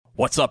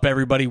What's up,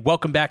 everybody?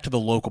 Welcome back to the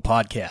local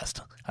podcast.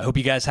 I hope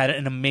you guys had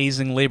an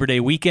amazing Labor Day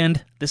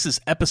weekend. This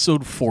is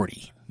episode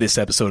 40. This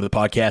episode of the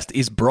podcast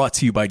is brought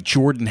to you by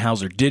Jordan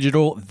Hauser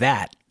Digital.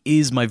 That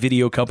is my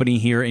video company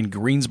here in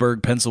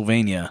Greensburg,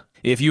 Pennsylvania.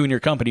 If you and your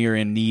company are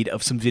in need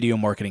of some video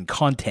marketing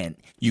content,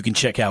 you can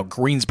check out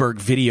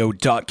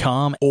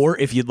greensburgvideo.com, or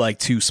if you'd like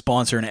to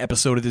sponsor an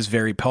episode of this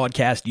very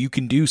podcast, you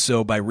can do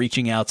so by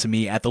reaching out to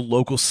me at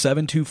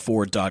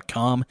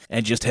thelocal724.com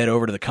and just head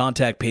over to the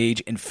contact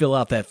page and fill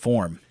out that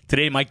form.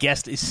 Today, my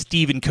guest is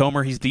Steven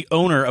Kommer. He's the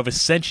owner of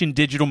Ascension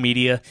Digital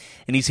Media,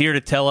 and he's here to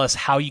tell us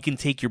how you can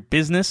take your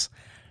business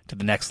to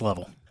the next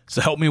level. So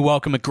help me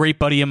welcome a great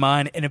buddy of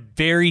mine and a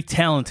very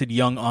talented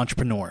young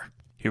entrepreneur.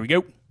 Here we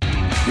go.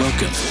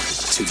 Welcome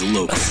to the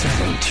local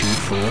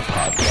 724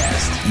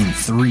 podcast in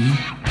 3, 2,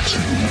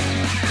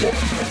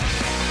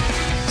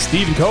 1.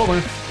 Steven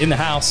Kommer in the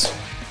house.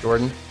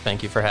 Jordan,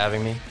 thank you for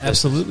having me.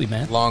 Absolutely,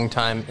 man. Long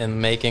time in the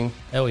making.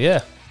 Hell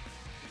yeah.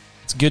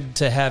 It's good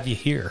to have you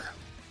here.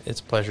 It's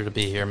a pleasure to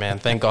be here, man.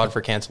 Thank God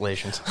for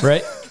cancellations.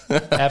 Right?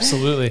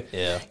 Absolutely.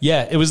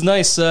 Yeah, it was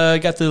nice. I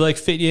got to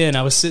fit you in.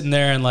 I was sitting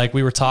there and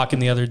we were talking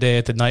the other day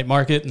at the night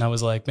market, and I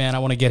was like, man, I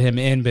want to get him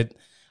in, but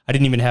I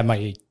didn't even have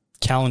my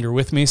calendar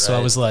with me. So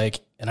I was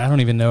like, and I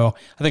don't even know,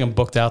 I think I'm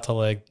booked out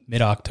to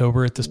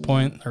mid-October at this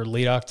point, or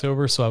late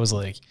October. So I was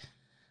like,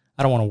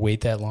 I don't want to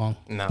wait that long.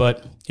 No.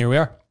 But here we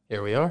are.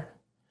 Here we are.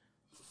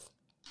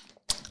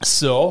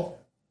 So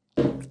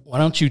why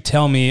don't you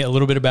tell me a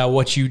little bit about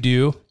what you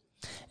do?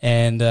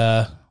 And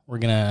we're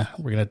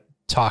gonna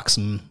talk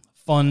some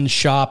fun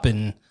shop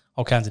and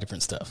all kinds of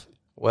different stuff.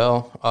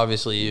 Well,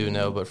 obviously you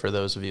know, but for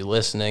those of you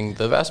listening,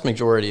 the vast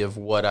majority of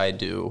what I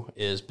do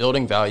is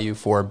building value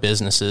for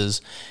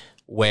businesses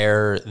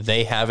where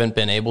they haven't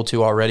been able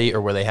to already, or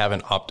where they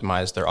haven't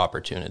optimized their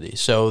opportunity.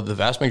 So the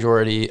vast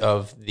majority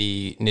of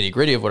the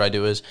nitty-gritty of what I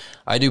do is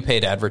I do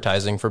paid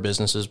advertising for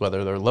businesses,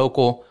 whether they're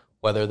local,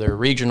 whether they're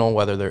regional,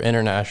 whether they're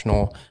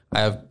international. I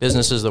have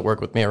businesses that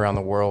work with me around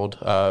the world.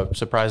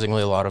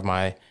 Surprisingly, a lot of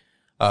my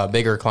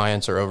bigger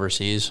clients are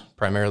overseas,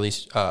 primarily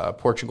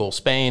Portugal,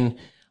 Spain.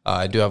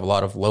 I do have a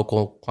lot of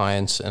local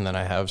clients, and then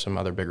I have some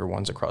other bigger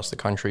ones across the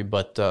country.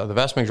 But the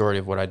vast majority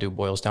of what I do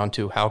boils down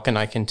to how can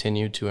I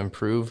continue to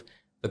improve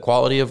the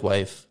quality of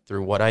life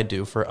through what I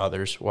do for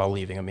others while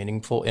leaving a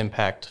meaningful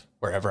impact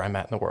wherever I'm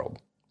at in the world.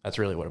 That's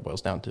really what it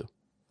boils down to.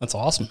 That's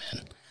awesome,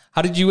 man.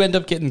 How did you end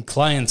up getting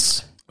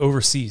clients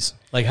overseas?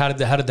 How did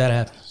that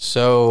happen?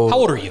 So how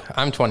old are you?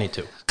 I'm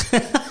 22.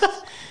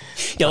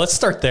 Yeah, let's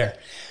start there.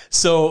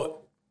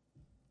 So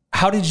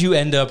how did you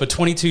end up a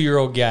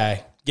 22-year-old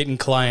guy getting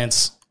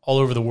clients all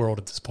over the world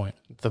at this point?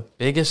 The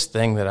biggest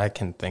thing that I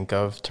can think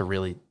of to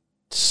really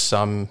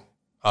sum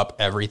up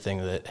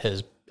everything that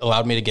has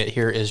allowed me to get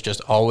here is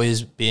just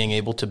always being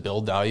able to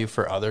build value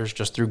for others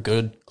just through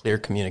good, clear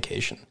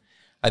communication.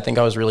 I think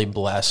I was really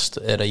blessed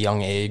at a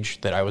young age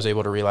that I was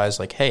able to realize,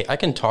 hey, I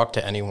can talk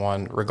to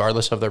anyone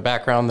regardless of their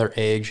background, their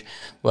age,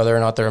 whether or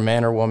not they're a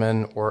man or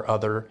woman or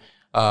other,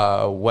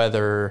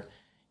 whether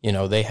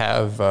they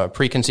have a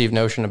preconceived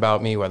notion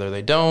about me, whether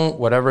they don't,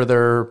 whatever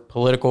their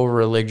political,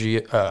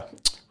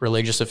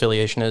 religious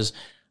affiliation is.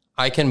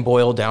 I can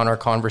boil down our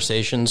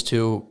conversations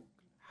to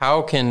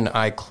how can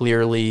I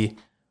clearly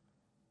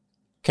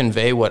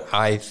convey what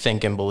I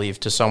think and believe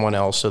to someone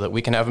else so that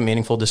we can have a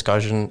meaningful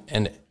discussion,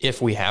 and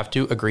if we have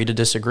to, agree to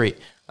disagree.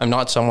 I'm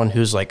not someone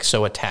who's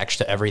so attached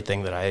to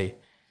everything that I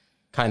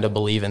kind of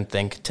believe and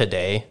think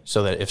today,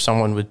 so that if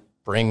someone would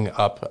bring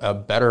up a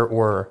better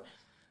or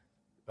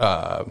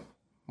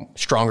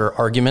stronger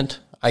argument,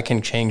 I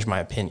can change my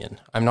opinion.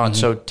 I'm not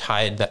so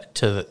tied how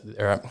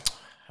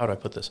do I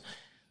put this?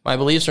 My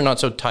beliefs are not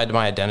so tied to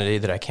my identity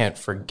that I can't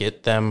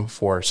forget them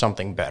for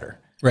something better.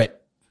 Right.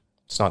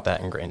 It's not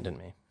that ingrained in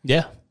me.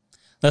 Yeah,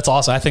 that's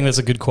awesome. I think that's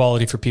a good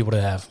quality for people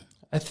to have.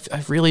 I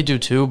really do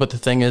too. But the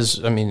thing is,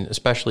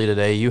 especially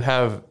today, you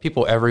have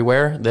people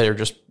everywhere that are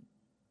just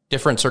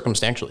different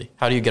circumstantially.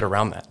 How do you get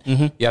around that?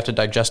 Mm-hmm. You have to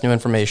digest new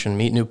information,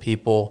 meet new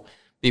people,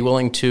 be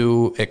willing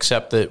to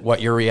accept that what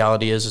your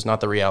reality is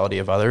not the reality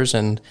of others.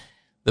 And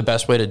the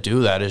best way to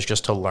do that is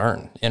just to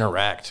learn,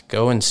 interact,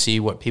 go and see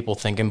what people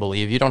think and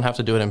believe. You don't have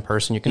to do it in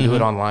person. You can do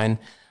it online.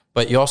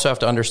 But you also have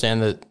to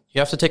understand that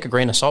you have to take a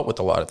grain of salt with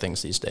a lot of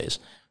things these days.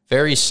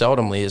 Very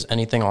seldomly is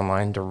anything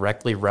online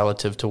directly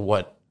relative to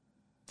what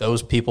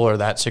those people or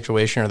that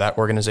situation or that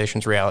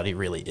organization's reality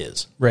really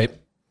is. Right.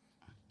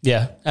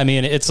 Yeah.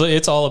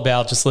 It's all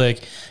about just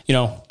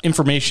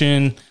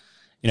information,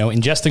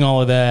 ingesting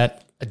all of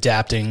that,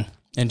 adapting,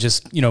 and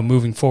just,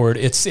 moving forward.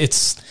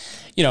 It's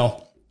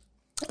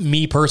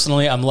me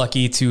personally, I'm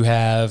lucky to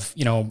have,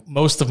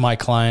 most of my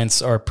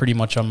clients are pretty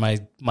much on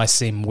my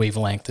same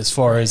wavelength as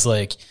far as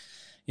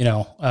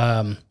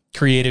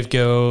creative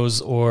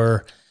goes,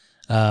 or,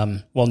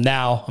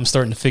 now I'm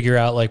starting to figure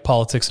out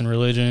politics and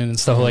religion and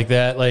stuff like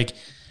that,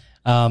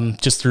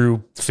 just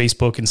through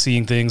Facebook and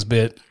seeing things,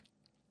 but,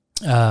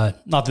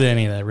 not that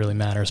any of that really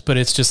matters, but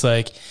it's just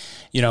I'm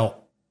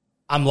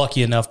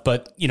lucky enough,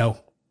 but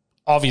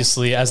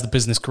obviously as the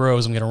business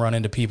grows, I'm going to run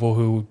into people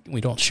who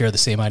we don't share the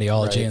same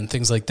ideology and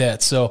things like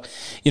that. So,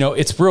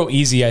 it's real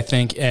easy, I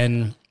think.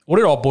 And what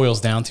it all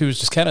boils down to is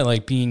just kind of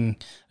like being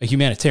a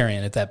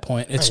humanitarian at that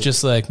point. It's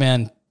just like,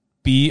 man,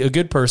 be a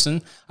good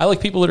person. I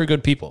like people that are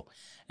good people.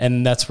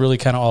 And that's really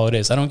kind of all it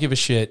is. I don't give a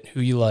shit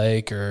who you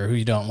like or who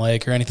you don't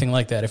like or anything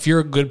like that. If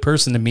you're a good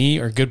person to me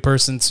or a good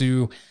person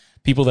to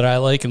people that I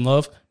like and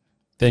love,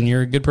 then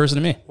you're a good person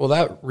to me. Well,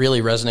 that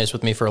really resonates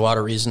with me for a lot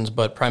of reasons,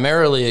 but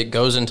primarily it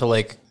goes into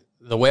like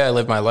the way I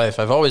live my life.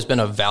 I've always been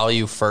a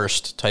value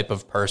first type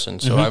of person.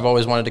 So I've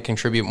always wanted to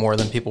contribute more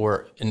than people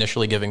were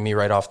initially giving me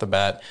right off the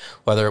bat,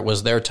 whether it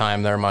was their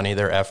time, their money,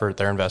 their effort,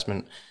 their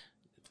investment.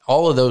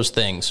 All of those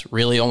things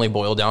really only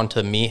boil down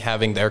to me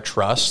having their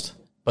trust,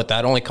 but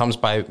that only comes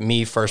by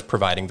me first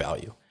providing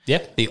value.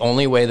 Yeah. The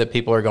only way that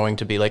people are going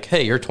to be like,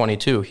 hey, you're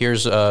 22,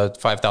 here's a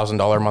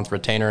 $5,000 a month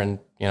retainer and,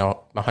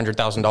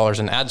 $100,000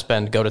 in ad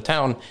spend, go to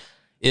town,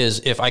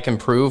 is if I can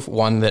prove,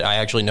 one, that I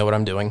actually know what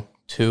I'm doing,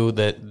 two,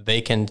 that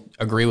they can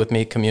agree with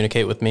me,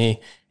 communicate with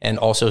me, and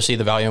also see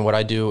the value in what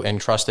I do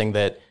and trusting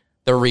that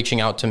they're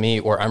reaching out to me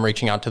or I'm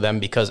reaching out to them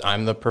because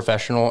I'm the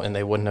professional and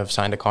they wouldn't have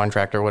signed a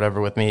contract or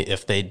whatever with me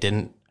if they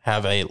didn't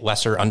have a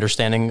lesser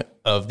understanding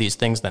of these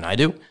things than I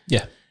do.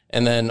 Yeah.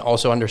 And then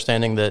also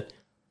understanding that,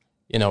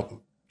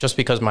 just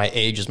because my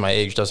age is my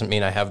age doesn't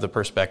mean I have the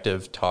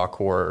perspective, talk,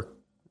 or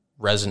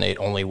resonate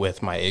only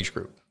with my age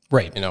group.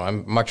 Right.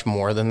 I'm much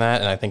more than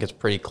that. And I think it's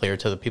pretty clear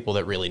to the people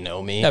that really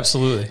know me.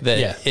 Absolutely.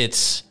 That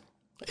it's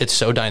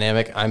so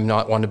dynamic. I'm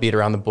not one to beat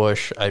around the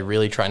bush. I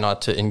really try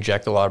not to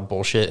inject a lot of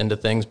bullshit into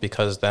things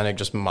because then it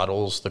just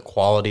muddles the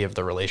quality of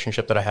the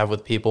relationship that I have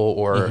with people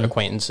or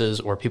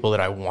acquaintances or people that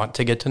I want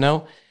to get to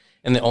know.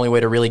 And the only way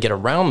to really get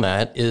around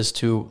that is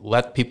to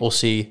let people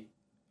see,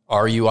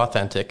 are you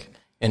authentic?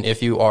 And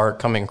if you are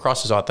coming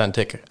across as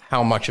authentic,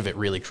 how much of it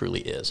really truly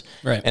is.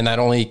 Right. And that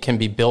only can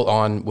be built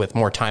on with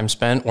more time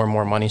spent or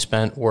more money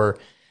spent or,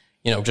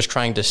 just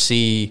trying to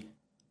see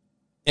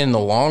in the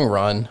long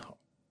run,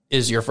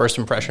 is your first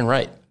impression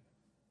right?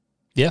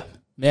 Yeah,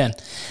 man.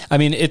 I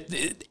mean,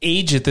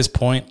 age at this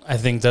point, I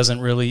think,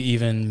 doesn't really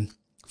even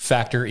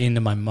factor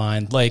into my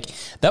mind. Like,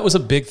 that was a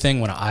big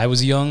thing when I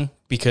was young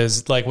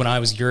because, like, when I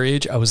was your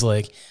age, I was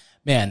like,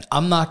 man,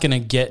 I'm not going to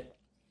get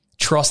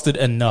trusted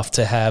enough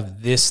to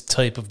have this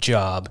type of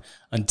job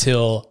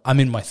until I'm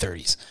in my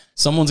 30s.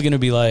 Someone's going to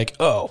be like,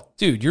 oh,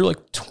 dude, you're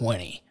like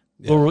 20.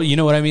 Yeah. Or, you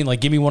know what I mean? Like,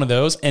 give me one of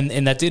those.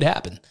 And that did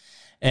happen.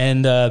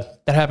 And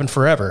that happened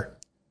forever.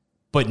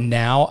 But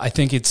now I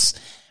think it's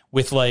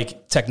with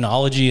like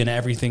technology and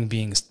everything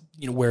being,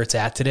 where it's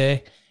at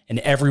today and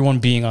everyone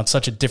being on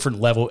such a different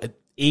level,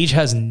 age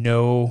has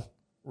no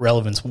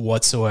relevance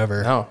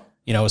whatsoever,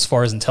 as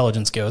far as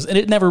intelligence goes. And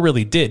it never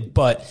really did.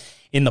 But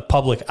in the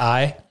public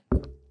eye,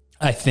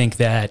 I think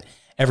that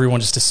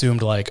everyone just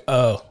assumed like,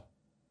 oh,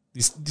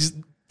 these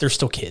they're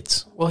still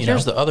kids. Well,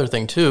 here's the other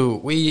thing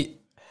too.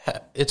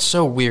 It's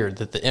so weird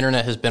that the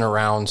internet has been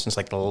around since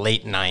like the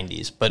late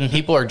 90s, but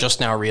people are just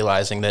now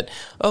realizing that,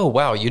 oh,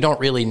 wow, you don't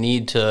really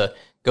need to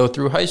go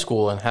through high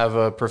school and have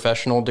a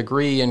professional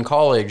degree in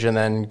college and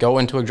then go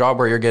into a job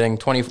where you're getting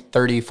 20,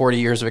 30, 40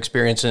 years of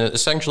experience and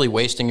essentially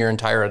wasting your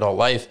entire adult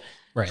life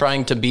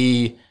trying to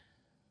be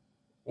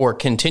or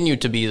continue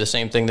to be the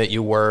same thing that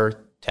you were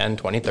 10,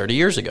 20, 30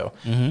 years ago.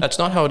 That's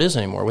not how it is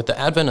anymore. With the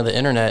advent of the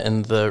internet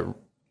and the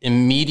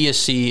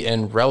immediacy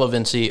and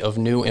relevancy of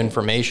new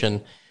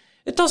information,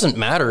 it doesn't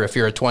matter if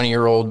you're a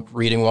 20-year-old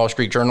reading Wall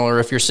Street Journal or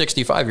if you're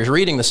 65. You're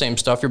reading the same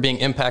stuff. You're being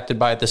impacted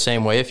by it the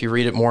same way. If you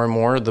read it more and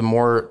more, the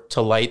more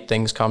to light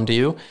things come to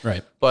you.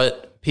 Right.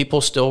 But people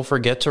still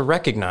forget to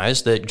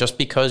recognize that just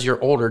because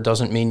you're older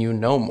doesn't mean you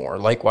know more.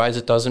 Likewise,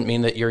 it doesn't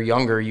mean that you're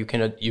younger. You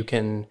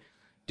can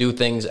do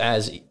things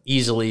as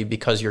easily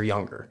because you're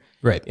younger.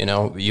 Right.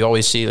 You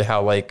always see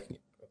how like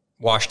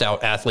washed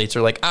out athletes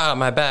are like,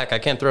 my back, I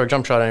can't throw a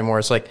jump shot anymore.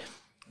 It's like,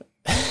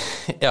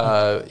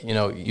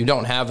 you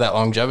don't have that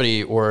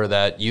longevity or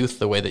that youth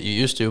the way that you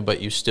used to, but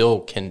you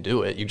still can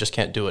do it. You just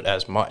can't do it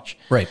as much.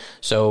 Right.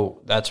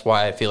 So that's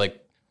why I feel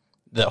like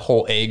the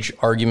whole age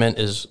argument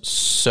is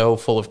so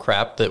full of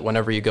crap that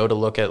whenever you go to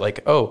look at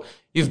like, oh,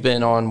 you've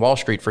been on Wall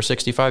Street for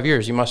 65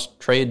 years, you must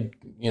trade,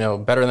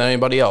 better than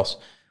anybody else.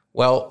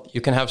 Well,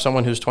 you can have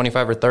someone who's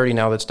 25 or 30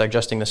 now that's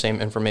digesting the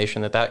same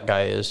information that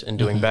guy is and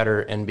doing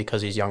better. And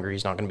because he's younger,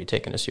 he's not going to be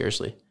taken as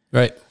seriously.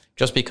 Right.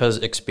 Just because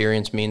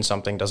experience means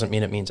something doesn't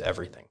mean it means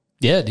everything.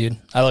 Yeah, dude.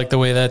 I like the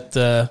way that,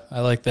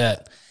 I like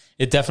that.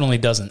 It definitely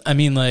doesn't. I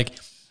mean, like,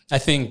 I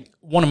think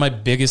one of my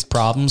biggest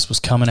problems was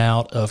coming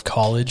out of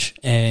college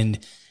and,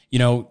 you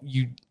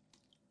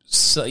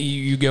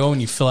go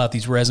and you fill out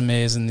these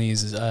resumes and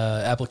these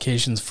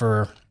applications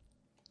for,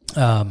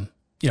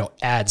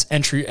 ads,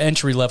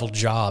 entry level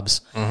jobs.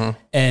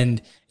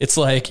 And it's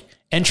like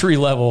entry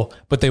level,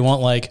 but they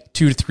want like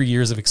 2 to 3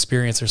 years of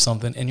experience or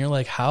something. And you're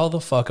like, how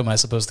the fuck am I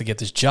supposed to get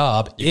this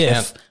job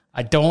if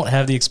I don't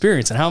have the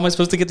experience? And how am I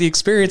supposed to get the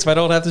experience if I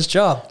don't have this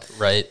job?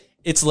 Right.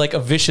 It's like a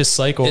vicious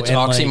cycle. It's and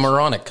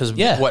oxymoronic because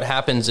Yeah. what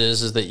happens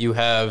is that you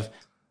have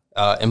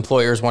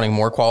Employers wanting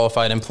more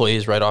qualified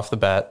employees right off the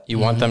bat. You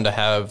want them to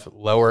have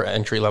lower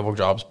entry level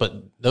jobs, but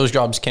those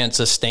jobs can't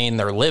sustain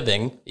their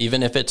living,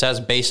 even if it's as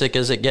basic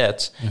as it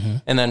gets.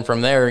 And then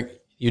from there,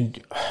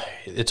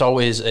 it's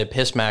always a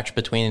piss match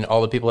between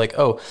all the people like,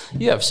 oh,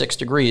 you have 6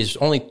 degrees,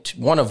 only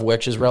one of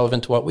which is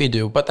relevant to what we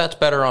do, but that's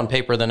better on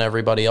paper than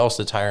everybody else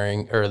that's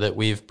hiring or that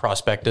we've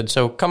prospected.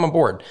 So come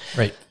aboard.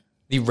 Right.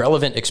 The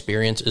relevant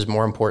experience is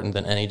more important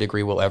than any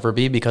degree will ever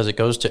be, because it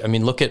goes to, I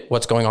mean, look at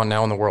what's going on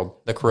now in the world.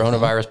 The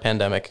coronavirus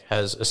pandemic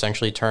has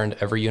essentially turned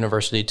every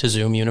university to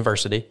Zoom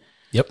university.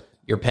 Yep.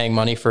 You're paying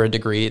money for a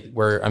degree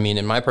where, I mean,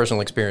 in my personal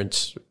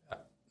experience,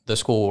 the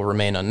school will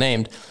remain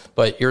unnamed,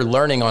 but you're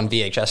learning on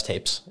VHS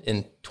tapes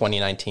in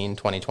 2019,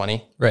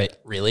 2020. Right.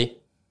 Really?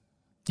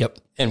 Yep.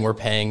 And we're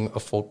paying a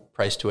full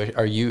price tuition.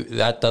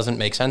 That doesn't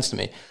make sense to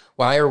me.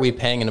 Why are we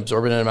paying an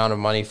exorbitant amount of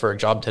money for a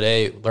job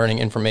today, learning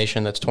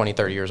information that's 20,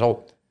 30 years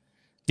old?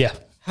 Yeah.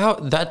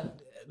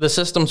 The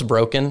system's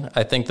broken.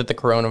 I think that the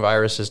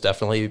coronavirus has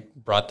definitely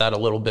brought that a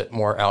little bit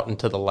more out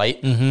into the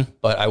light.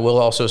 But I will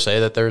also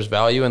say that there's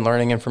value in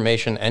learning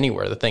information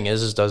anywhere. The thing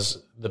is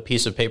does the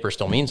piece of paper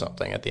still mean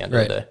something at the end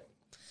of the day?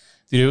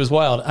 Dude, it was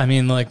wild. I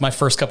mean, like my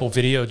first couple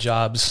video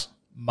jobs,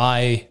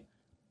 my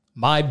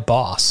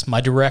boss,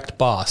 my direct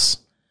boss,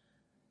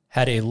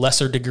 had a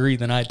lesser degree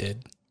than I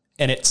did.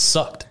 And it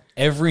sucked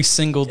every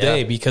single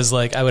day because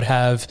like I would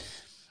have,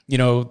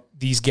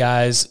 these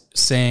guys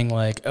saying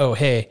like, oh,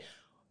 hey,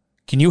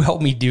 can you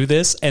help me do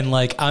this? And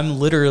like, I'm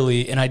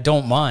literally, and I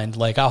don't mind,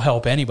 like I'll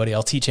help anybody.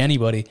 I'll teach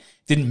anybody.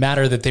 Didn't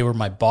matter that they were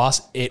my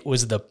boss. It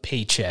was the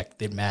paycheck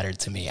that mattered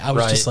to me. I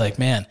was just like,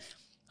 man,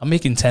 I'm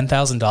making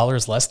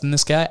 $10,000 less than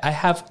this guy. I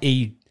have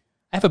a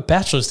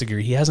bachelor's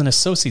degree. He has an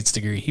associate's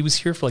degree. He was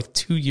here for like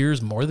 2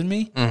 years more than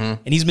me. And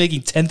he's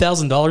making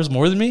 $10,000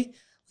 more than me.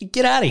 Like,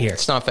 get out of here.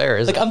 It's not fair,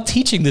 is it? Like I'm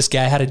teaching this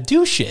guy how to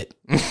do shit.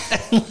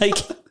 Like,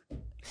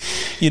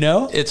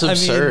 it's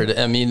absurd.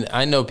 I mean,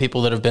 I know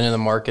people that have been in the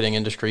marketing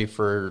industry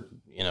for,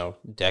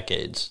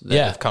 decades that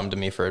have come to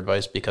me for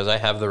advice because I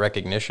have the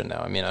recognition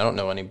now. I mean, I don't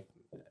know any,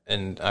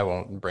 and I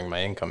won't bring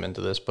my income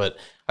into this, but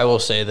I will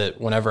say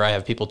that whenever I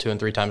have people 2 and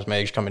 3 times my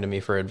age coming to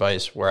me for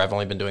advice where I've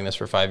only been doing this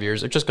for 5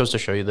 years, it just goes to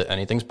show you that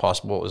anything's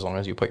possible as long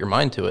as you put your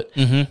mind to it.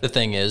 The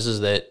thing is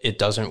that it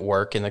doesn't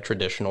work in the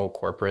traditional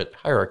corporate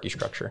hierarchy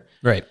structure.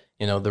 Right.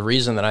 The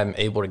reason that I'm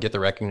able to get the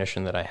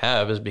recognition that I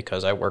have is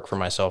because I work for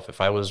myself.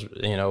 If I was,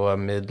 a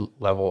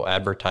mid-level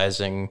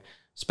advertising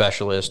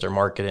specialist or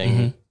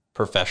marketing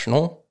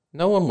professional,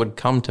 no one would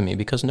come to me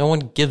because no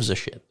one gives a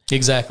shit.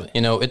 Exactly.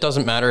 It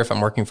doesn't matter if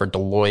I'm working for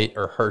Deloitte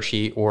or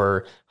Hershey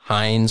or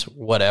Heinz,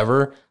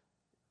 whatever.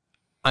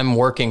 I'm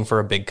working for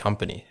a big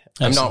company.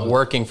 Absolutely. I'm not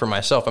working for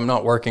myself. I'm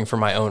not working for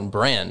my own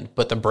brand,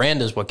 but the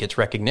brand is what gets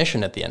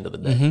recognition at the end of the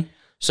day.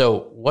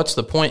 So what's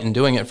the point in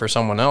doing it for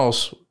someone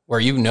else where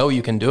you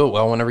can do it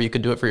well whenever you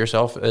could do it for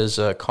yourself as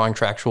a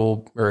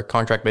contractual or a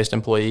contract-based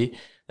employee,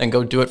 then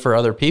go do it for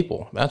other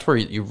people. That's where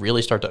you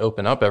really start to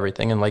open up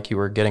everything. And like you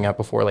were getting at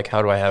before, like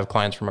how do I have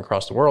clients from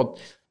across the world?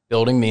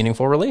 Building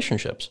meaningful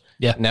relationships.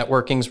 Yeah.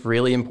 Networking's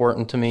really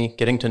important to me,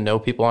 getting to know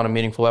people on a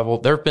meaningful level.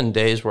 There have been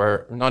days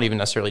where, not even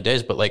necessarily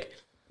days, but like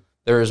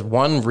there's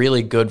one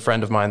really good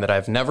friend of mine that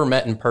I've never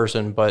met in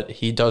person, but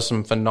he does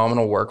some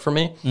phenomenal work for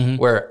me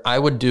where I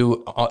would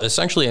do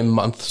essentially a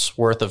month's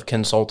worth of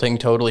consulting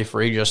totally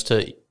free just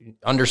to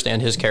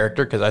understand his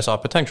character because I saw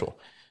potential.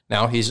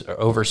 Now he's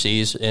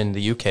overseas in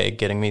the UK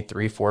getting me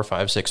 3, 4,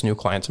 5, 6 new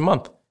clients a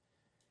month.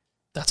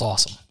 That's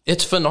awesome.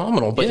 It's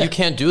phenomenal, but you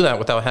can't do that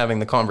without having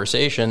the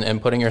conversation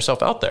and putting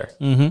yourself out there.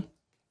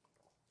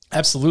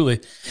 Absolutely.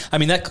 I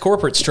mean, that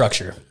corporate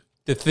structure,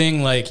 the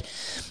thing like,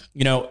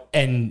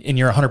 and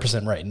you're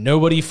 100% right.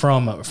 Nobody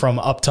from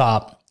up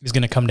top is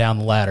going to come down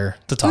the ladder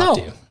to talk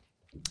to you.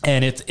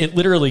 And it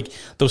literally,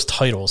 those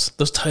titles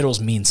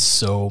mean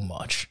so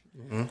much.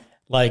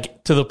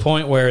 Like to the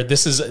point where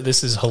this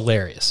is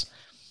hilarious.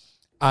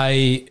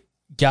 I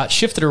got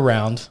shifted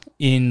around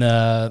in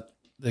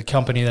the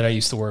company that I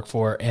used to work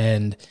for.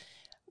 And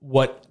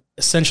what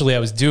essentially I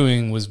was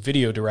doing was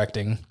video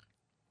directing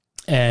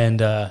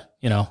and,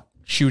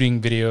 shooting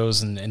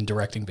videos and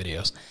directing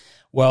videos.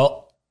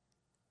 Well,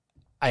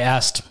 I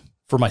asked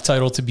for my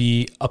title to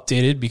be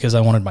updated because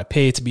I wanted my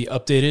pay to be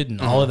updated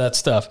and all of that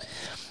stuff.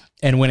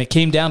 And when it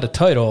came down to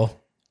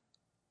title,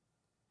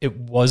 they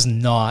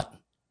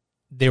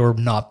were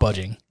not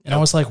budging. And I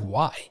was like,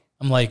 why?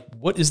 I'm like,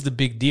 what is the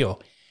big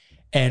deal?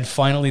 And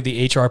finally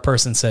the HR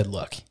person said,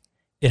 look,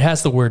 it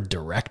has the word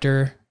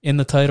director in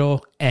the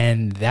title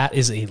and that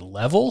is a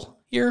level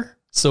here.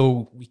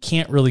 So we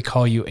can't really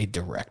call you a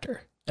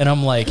director. And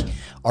I'm like,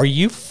 are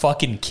you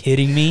fucking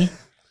kidding me?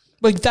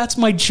 Like, that's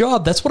my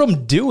job. That's what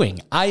I'm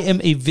doing. I am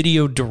a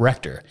video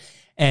director.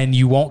 And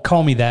you won't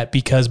call me that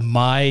because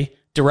my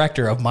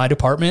director of my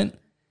department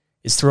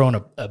is throwing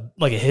a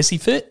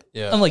hissy fit.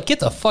 Yeah. I'm like, get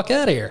the fuck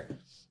out of here.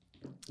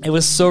 It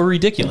was so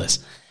ridiculous.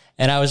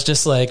 And I was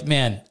just like,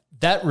 man,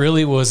 that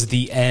really was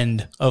the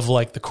end of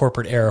like the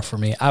corporate era for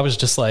me. I was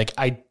just like,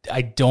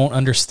 I don't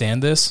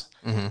understand this.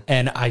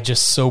 And I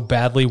just so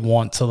badly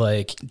want to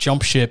like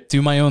jump ship,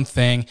 do my own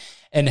thing.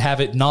 and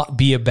have it not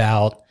be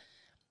about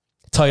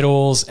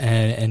titles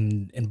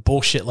and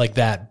bullshit like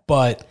that,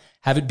 but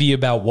have it be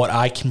about what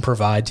I can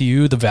provide to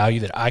you, the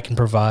value that I can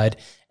provide.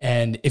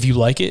 And if you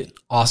like it,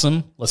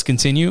 awesome, let's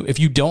continue. If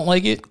you don't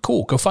like it,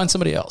 cool, go find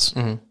somebody else.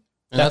 Mm-hmm.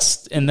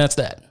 That's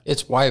that.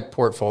 It's why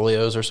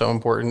portfolios are so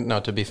important. Now,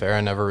 to be fair,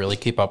 I never really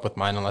keep up with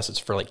mine unless it's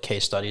for like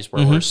case studies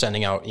where we're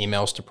sending out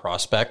emails to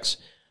prospects.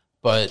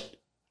 But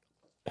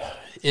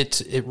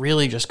it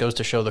really just goes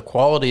to show the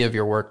quality of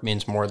your work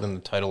means more than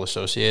the title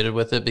associated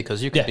with it,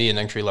 because you could be an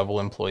entry-level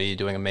employee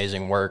doing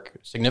amazing work,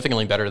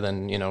 significantly better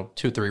than,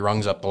 2-3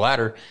 rungs up the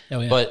ladder. Oh,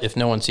 yeah. But if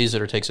no one sees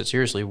it or takes it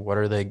seriously, what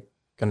are they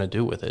going to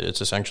do with it?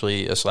 It's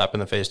essentially a slap in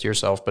the face to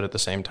yourself, but at the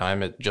same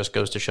time, it just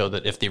goes to show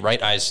that if the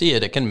right eyes see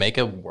it, it can make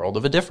a world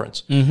of a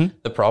difference.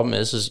 The problem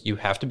is you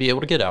have to be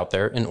able to get out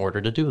there in order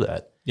to do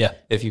that. Yeah.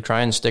 If you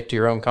try and stick to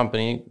your own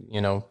company,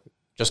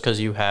 just because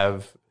you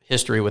have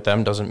history with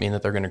them doesn't mean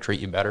that they're going to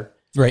treat you better.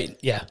 Right.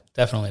 Yeah,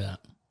 definitely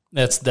not.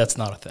 That's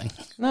not a thing.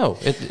 No,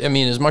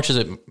 as much as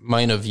it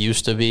might have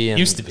used to be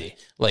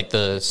like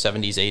the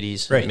 70s,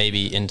 80s, right,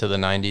 maybe into the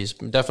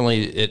 90s,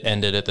 definitely it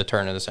ended at the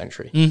turn of the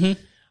century.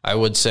 I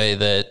would say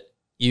that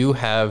you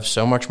have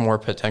so much more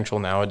potential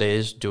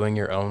nowadays doing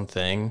your own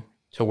thing,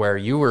 to where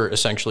you were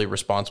essentially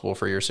responsible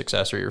for your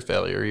success or your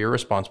failure. You're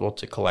responsible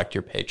to collect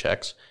your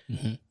paychecks.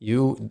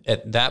 You,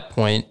 at that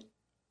point,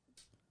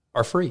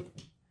 are free.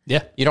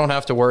 Yeah. You don't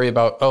have to worry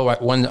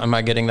about, when am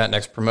I getting that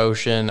next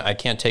promotion? I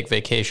can't take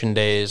vacation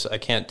days. I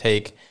can't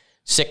take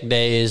sick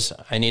days.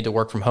 I need to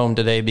work from home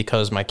today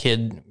because my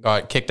kid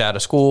got kicked out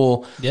of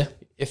school. Yeah.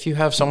 If you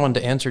have someone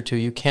to answer to,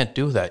 you can't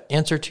do that.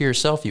 Answer to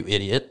yourself, you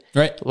idiot.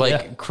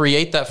 Right.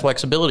 Create that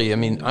flexibility.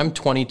 I'm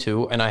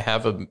 22 and I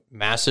have a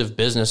massive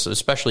business,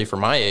 especially for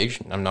my age.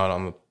 I'm not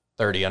on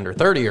the under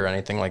 30 or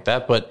anything like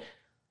that, but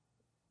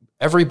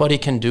everybody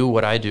can do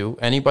what I do.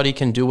 Anybody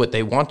can do what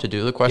they want to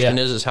do. The question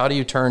is how do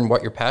you turn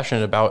what you're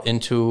passionate about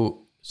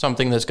into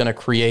something that's going to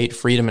create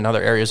freedom in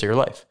other areas of your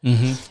life?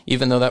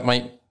 Even though that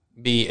might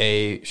be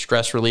a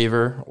stress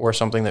reliever or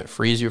something that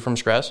frees you from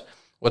stress.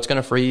 What's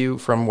going to free you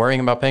from worrying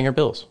about paying your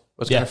bills?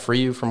 What's going to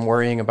free you from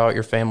worrying about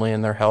your family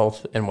and their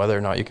health and whether or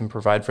not you can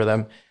provide for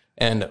them?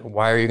 And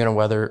why are you going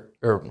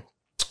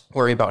to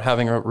worry about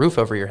having a roof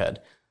over your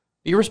head?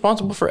 You're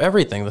responsible for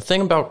everything. The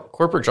thing about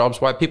corporate jobs,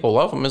 why people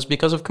love them, is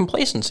because of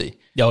complacency.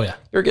 Oh, yeah.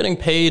 You're getting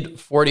paid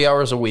 40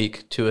 hours a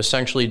week to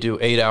essentially do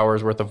 8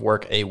 hours worth of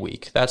work a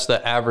week. That's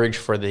the average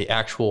for the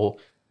actual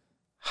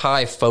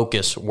high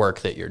focus work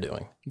that you're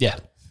doing. Yeah.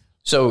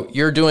 So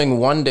you're doing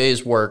one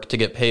day's work to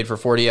get paid for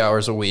 40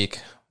 hours a week,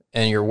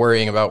 and you're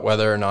worrying about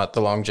whether or not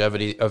the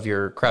longevity of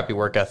your crappy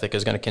work ethic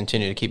is going to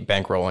continue to keep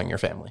bankrolling your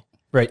family.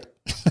 Right.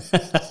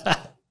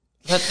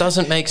 That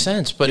doesn't make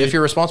sense. But if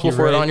you're responsible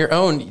for it on your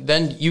own,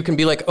 then you can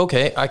be like,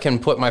 okay, I can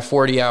put my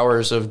 40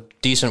 hours of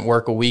decent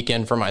work a week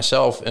in for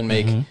myself and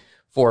make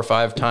 4 or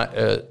 5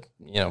 times,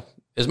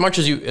 as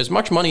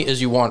much money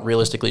as you want,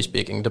 realistically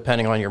speaking,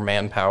 depending on your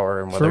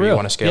manpower and whether you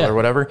want to scale or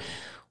whatever.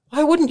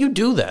 Why wouldn't you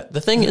do that?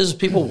 The thing is,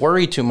 people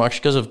worry too much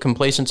because of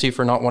complacency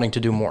for not wanting to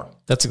do more.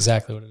 That's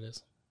exactly what it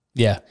is.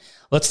 Yeah.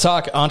 Let's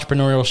talk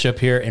entrepreneurship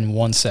here in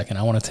 1 second.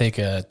 I want to take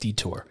a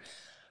detour.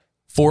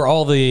 For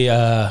all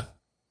the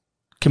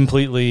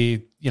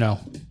completely,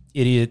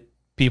 idiot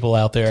people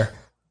out there,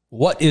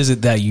 what is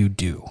it that you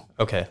do?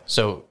 Okay.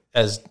 So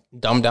as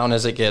dumbed down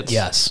as it gets,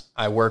 yes,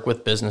 I work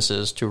with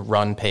businesses to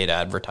run paid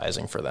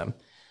advertising for them.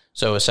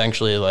 So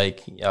essentially,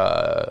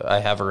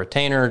 I have a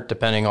retainer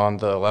depending on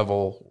the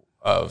level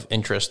of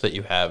interest that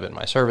you have in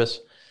my service.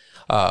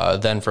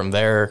 Then from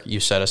there, you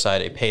set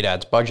aside a paid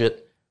ads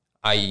budget.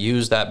 I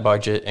use that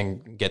budget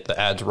and get the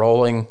ads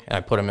rolling, and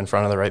I put them in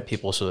front of the right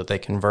people so that they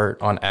convert.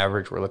 On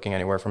average, we're looking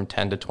anywhere from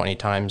 10 to 20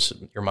 times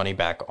your money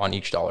back on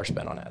each dollar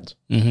spent on ads.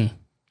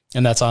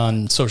 And that's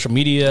on social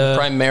media?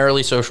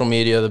 Primarily social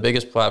media. The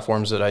biggest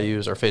platforms that I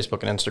use are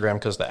Facebook and Instagram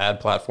because the ad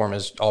platform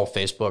is all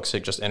Facebook, so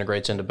it just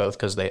integrates into both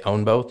because they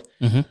own both.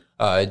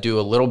 I do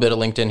a little bit of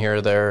LinkedIn here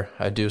or there.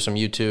 I do some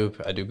YouTube.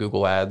 I do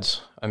Google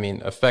Ads.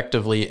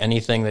 Effectively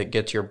anything that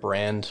gets your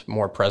brand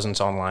more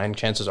presence online,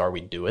 chances are we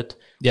do it.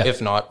 Yeah.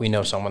 If not, we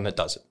know someone that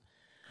does it.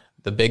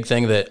 The big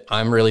thing that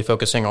I'm really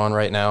focusing on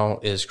right now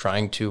is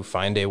trying to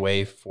find a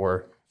way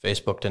for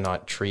Facebook to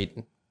not treat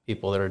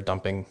people that are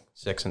dumping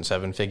 6 and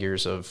 7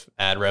 figures of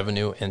ad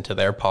revenue into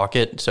their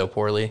pocket so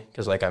poorly.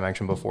 Because like I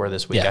mentioned before,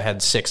 this week I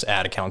had 6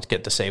 ad accounts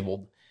get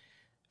disabled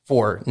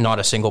for not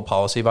a single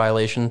policy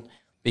violation.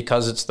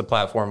 Because it's the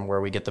platform where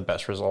we get the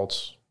best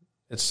results,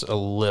 it's a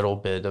little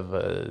bit of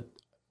a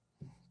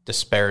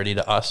disparity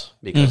to us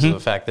because of the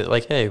fact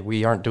that, hey,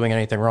 we aren't doing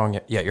anything wrong,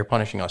 yet you're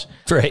punishing us.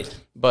 Right.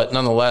 But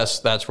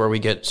nonetheless, that's where we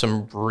get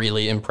some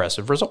really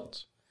impressive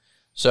results.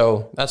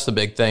 So that's the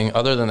big thing.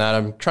 Other than that,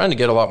 I'm trying to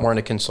get a lot more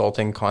into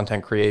consulting,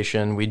 content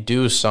creation. We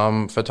do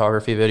some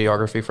photography,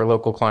 videography for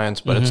local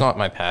clients, but it's not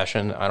my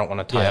passion. I don't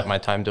want to tie up my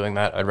time doing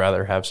that. I'd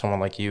rather have someone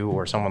like you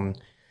or someone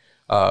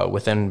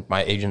within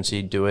my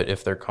agency do it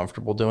if they're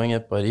comfortable doing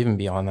it. But even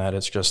beyond that,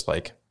 it's just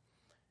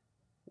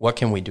what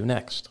can we do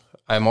next?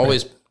 I'm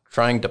always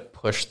trying to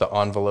push the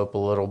envelope a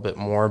little bit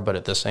more, but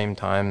at the same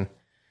time,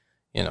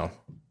 you know,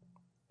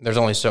 there's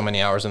only so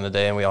many hours in the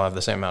day and we all have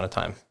the same amount of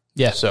time.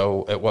 Yeah.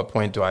 So at what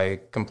point do I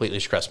completely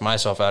stress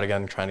myself out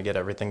again, trying to get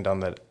everything done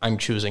that I'm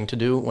choosing to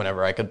do,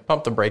 whenever I could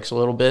pump the brakes a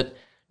little bit,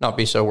 not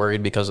be so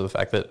worried because of the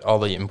fact that all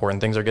the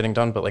important things are getting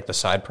done, but like the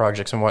side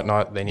projects and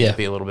whatnot, they need to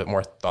be a little bit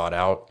more thought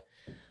out,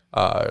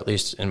 at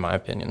least in my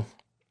opinion.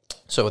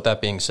 So with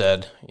that being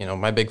said, you know,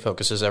 my big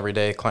focus is every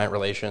day, client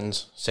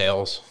relations,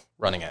 sales,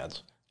 running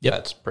ads. Yep.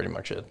 That's pretty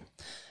much it.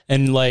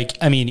 And like,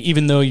 I mean,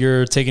 even though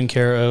you're taking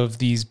care of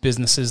these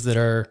businesses that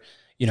are,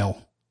 you know,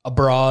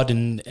 abroad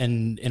and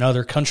in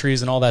other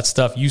countries and all that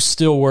stuff, you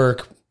still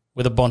work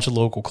with a bunch of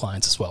local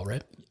clients as well,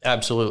 right?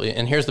 Absolutely.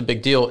 And here's the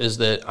big deal is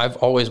that I've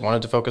always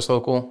wanted to focus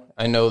local.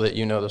 I know that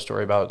you know the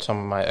story about some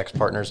of my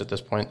ex-partners at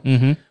this point,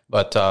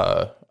 but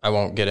I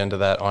won't get into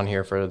that on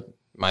here for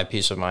my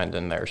peace of mind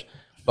and theirs.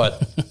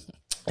 But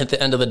at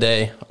the end of the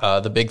day,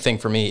 the big thing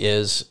for me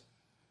is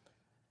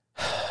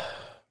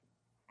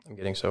I'm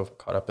getting so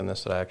caught up in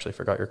this that I actually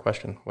forgot your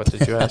question. What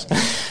did you ask?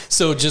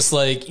 So just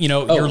like, you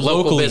know, you're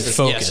locally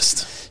focused.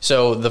 Yes.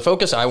 So the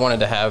focus I wanted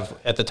to have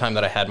at the time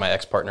that I had my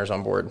ex-partners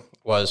on board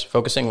was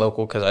focusing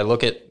local, because I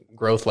look at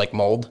growth like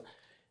mold.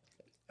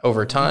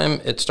 Over time,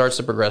 it starts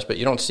to progress, but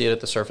you don't see it at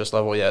the surface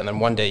level yet. And then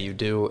one day you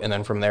do, and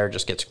then from there it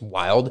just gets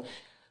wild.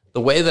 The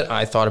way that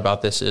I thought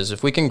about this is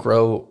if we can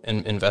grow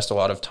and invest a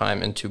lot of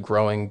time into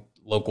growing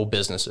local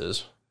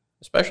businesses,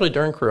 especially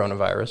during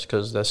coronavirus,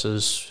 because this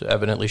is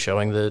evidently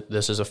showing that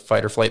this is a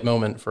fight or flight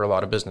moment for a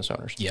lot of business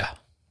owners. Yeah.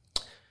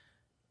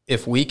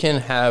 If we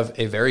can have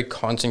a very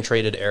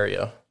concentrated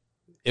area,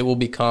 it will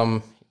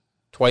become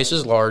twice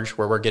as large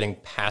where we're getting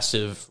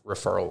passive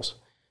referrals.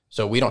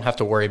 So we don't have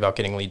to worry about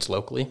getting leads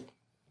locally,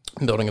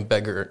 building a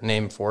bigger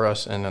name for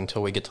us. And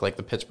until we get to like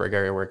the Pittsburgh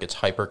area where it gets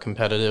hyper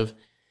competitive,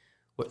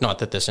 not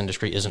that this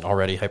industry isn't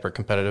already hyper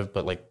competitive,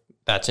 but like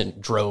that's in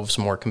droves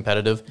more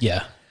competitive.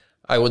 Yeah.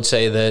 I would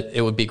say that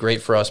it would be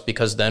great for us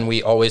because then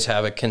we always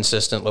have a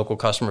consistent local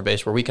customer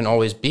base where we can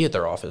always be at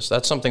their office.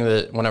 That's something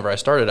that whenever I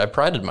started, I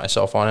prided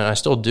myself on, and I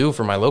still do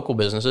for my local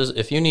businesses.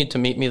 If you need to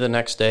meet me the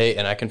next day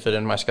and I can fit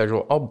in my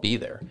schedule, I'll be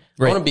there.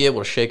 Right. I want to be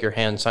able to shake your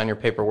hand, sign your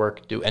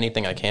paperwork, do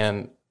anything I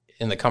can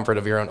in the comfort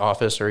of your own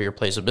office or your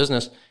place of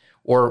business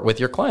or with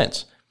your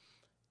clients.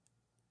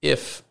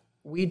 If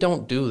we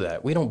don't do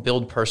that, we don't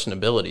build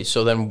personability.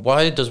 So then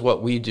why does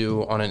what we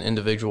do on an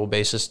individual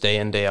basis, day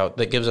in, day out,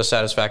 that gives us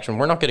satisfaction,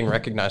 we're not getting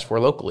recognized for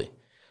locally?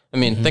 I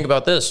mean, think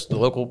about this, the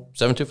local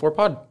 724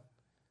 pod.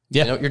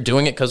 Yeah. You know, you're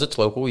doing it because it's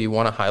local. You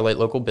want to highlight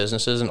local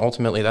businesses, and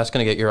ultimately that's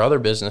going to get your other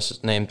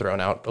business name thrown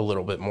out a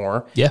little bit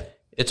more. Yeah.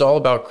 It's all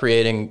about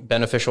creating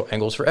beneficial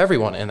angles for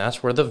everyone. And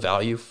that's where the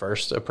value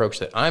first approach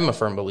that I'm a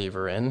firm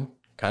believer in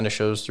kind of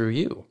shows through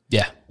you.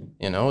 Yeah.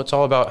 You know, it's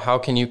all about how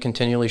can you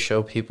continually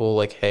show people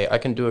like, hey, I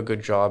can do a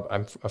good job.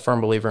 I'm a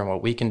firm believer in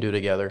what we can do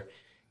together.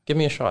 Give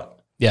me a shot.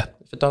 Yeah.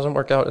 If it doesn't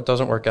work out, it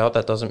doesn't work out.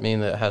 That doesn't mean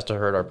that it has to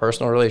hurt our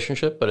personal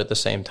relationship. But at the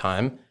same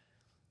time,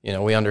 you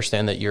know, we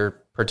understand that your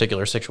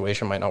particular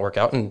situation might not work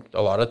out. And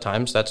a lot of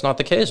times that's not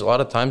the case. A lot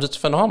of times it's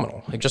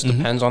phenomenal. It just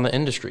depends on the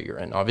industry you're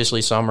in.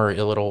 Obviously, some are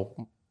a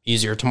little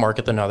easier to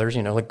market than others.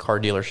 You know, like car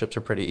dealerships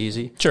are pretty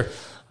easy. Sure.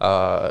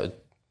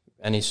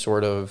 Any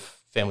sort of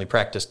family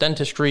practice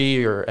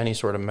dentistry or any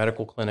sort of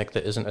medical clinic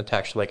that isn't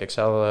attached to like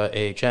Excella,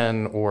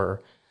 AHN,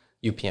 or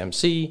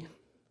UPMC.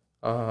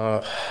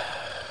 Trying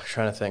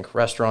to think.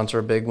 Restaurants are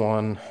a big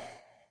one.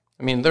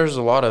 I mean, there's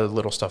a lot of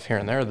little stuff here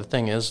and there. The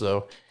thing is,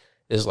 though,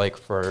 is like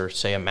for,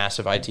 say, a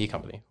massive IT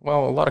company.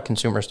 Well, a lot of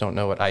consumers don't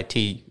know what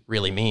IT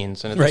really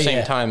means. And at the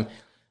same time,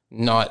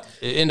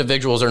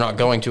 individuals are not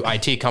going to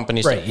IT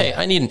companies saying, hey,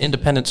 I need an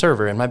independent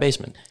server in my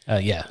basement.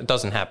 It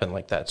doesn't happen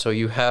like that. So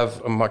you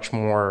have a much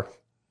more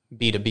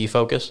B2B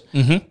focus,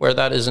 where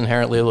that is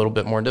inherently a little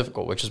bit more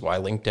difficult, which is why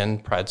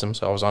LinkedIn prides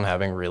themselves on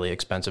having really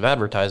expensive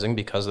advertising,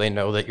 because they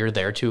know that you're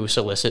there to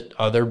solicit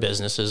other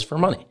businesses for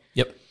money.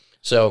 Yep.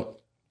 So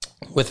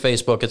with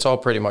Facebook, it's all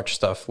pretty much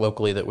stuff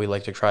locally that we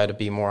like to try to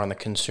be more on the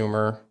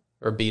consumer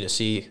or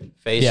B2C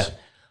face,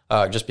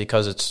 just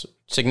because it's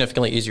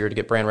significantly easier to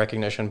get brand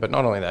recognition, but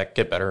not only that,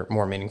 get better,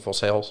 more meaningful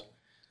sales.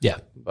 Yeah.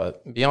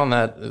 But beyond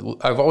that,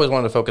 I've always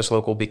wanted to focus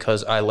local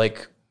because I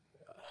like,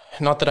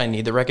 not that I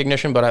need the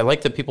recognition, but I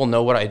like that people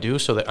know what I do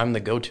so that I'm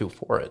the go-to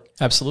for it.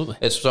 Absolutely.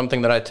 It's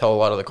something that I tell a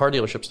lot of the car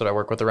dealerships that I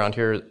work with around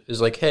here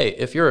is like, hey,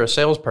 if you're a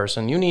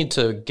salesperson, you need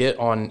to get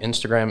on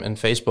Instagram and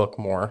Facebook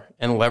more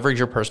and leverage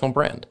your personal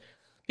brand.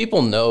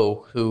 People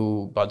know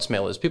who Bud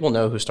Smale is. People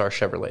know who Star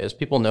Chevrolet is.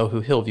 People know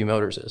who Hillview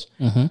Motors is.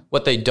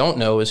 What they don't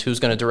know is who's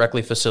going to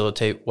directly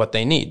facilitate what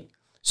they need.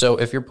 So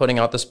if you're putting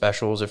out the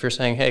specials, if you're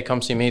saying, hey,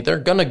 come see me, they're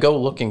going to go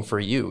looking for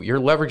you. You're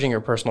leveraging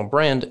your personal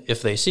brand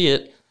if they see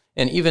it.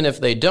 And even if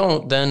they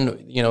don't,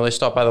 then, you know, they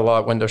stop by the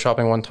lot window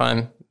shopping one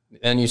time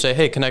and you say,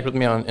 hey, connect with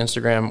me on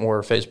Instagram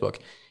or Facebook.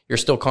 You're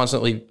still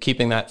constantly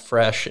keeping that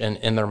fresh and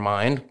in their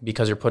mind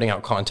because you're putting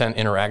out content,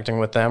 interacting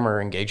with them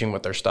or engaging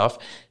with their stuff.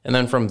 And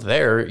then from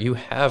there, you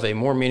have a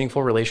more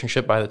meaningful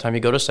relationship by the time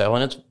you go to sell,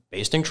 and it's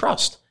based in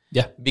trust.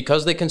 Yeah.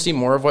 Because they can see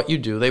more of what you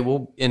do, they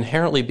will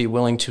inherently be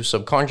willing to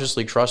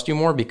subconsciously trust you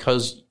more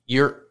because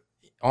you're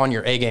on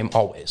your A game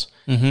always.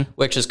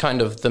 which is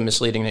kind of the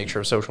misleading nature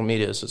of social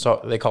media.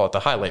 They call it the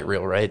highlight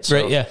reel, right?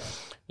 So, right. Yeah.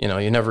 You know,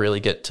 you never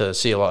really get to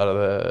see a lot of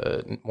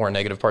the more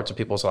negative parts of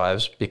people's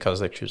lives because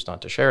they choose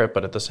not to share it.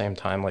 But at the same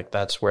time, like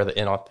that's where the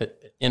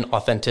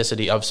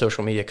inauthenticity of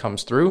social media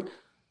comes through.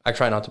 I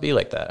try not to be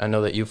like that. I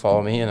know that you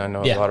follow me, and I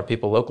know a lot of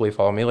people locally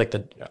follow me. Like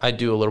I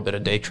do a little bit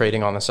of day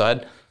trading on the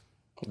side.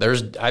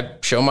 I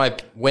show my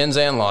wins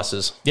and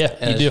losses. Yeah,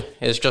 and you do.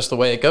 It's just the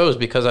way it goes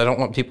because I don't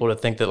want people to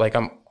think that like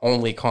I'm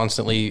only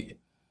constantly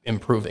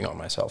improving on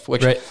myself,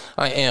 which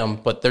I am.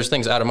 But there's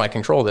things out of my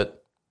control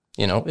that,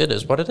 you know, it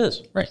is what it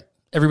is. Right.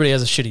 Everybody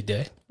has a shitty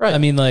day. Right. I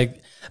mean,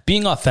 like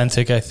being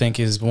authentic, I think,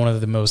 is one of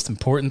the most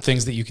important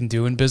things that you can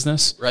do in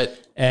business. Right.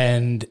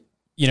 And,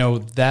 you know,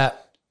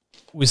 that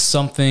was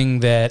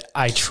something that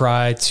I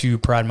try to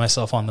pride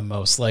myself on the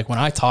most. Like when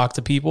I talk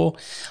to people,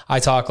 I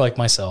talk like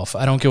myself.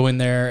 I don't go in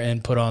there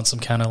and put on some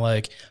kind of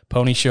like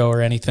pony show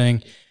or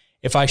anything.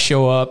 If I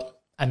show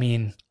up, I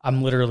mean,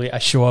 I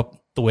show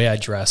up the way I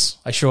dress.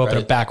 I show up in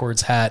a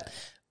backwards hat.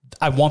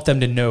 I want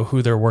them to know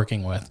who they're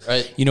working with.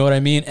 Right. You know what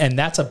I mean? And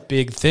that's a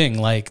big thing.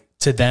 Like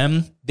to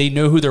them, they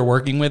know who they're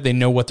working with. They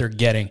know what they're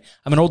getting.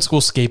 I'm an old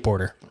school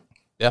skateboarder.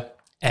 Yeah.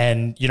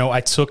 And, you know,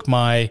 I took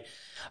my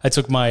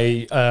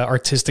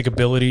artistic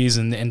abilities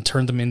and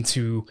turned them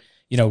into,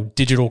 you know,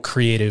 digital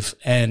creative.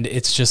 And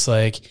it's just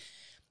like,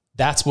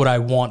 that's what I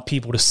want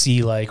people to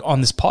see, like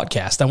on this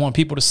podcast. I want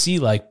people to see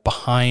like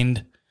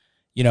behind,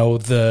 you know,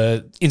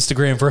 the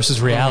Instagram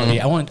versus reality.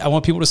 I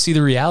want people to see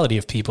the reality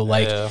of people,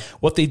 like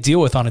what they deal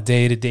with on a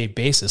day-to-day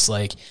basis.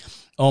 Like,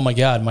 oh my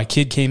God, my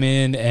kid came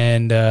in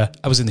and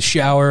I was in the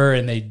shower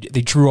and they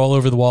drew all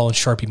over the wall in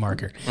Sharpie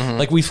marker.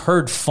 Like we've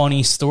heard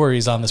funny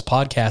stories on this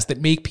podcast that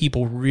make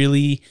people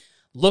really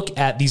look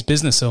at these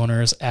business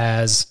owners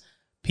as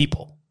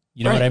people.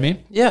 You know what I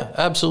mean? Yeah,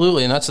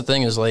 absolutely. And that's the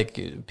thing is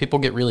like people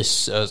get really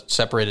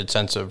separated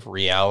sense of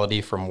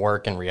reality from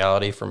work and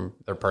reality from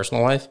their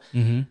personal life.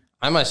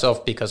 I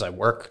myself, because I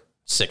work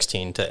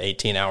 16 to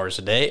 18 hours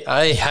a day,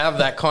 I have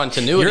that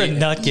continuity. You're a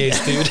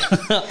nutcase,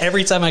 dude.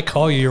 Every time I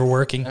call you, you're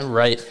working.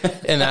 Right.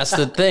 And that's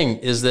the thing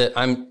is that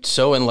I'm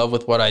so in love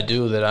with what I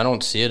do that I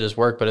don't see it as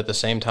work. But at the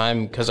same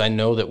time, because I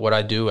know that what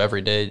I do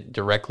every day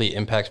directly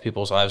impacts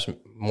people's lives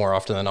more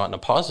often than not in a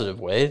positive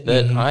way,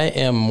 that I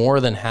am more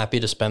than happy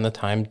to spend the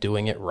time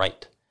doing it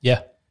right.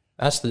 Yeah.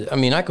 I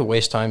mean, I could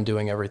waste time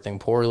doing everything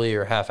poorly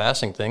or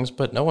half-assing things,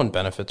 but no one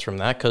benefits from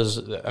that because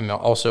I'm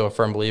also a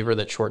firm believer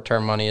that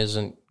short-term money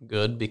isn't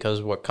good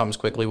because what comes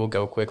quickly will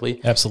go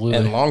quickly. Absolutely.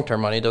 And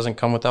long-term money doesn't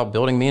come without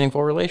building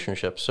meaningful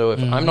relationships. So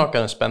if I'm not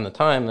going to spend the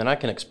time, then I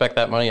can expect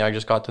that money I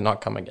just got to not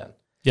come again.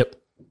 Yep.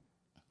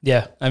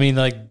 Yeah. I mean,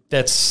 like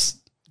that's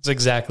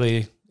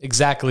exactly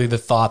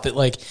the thought that,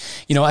 like,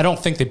 you know, I don't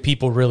think that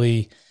people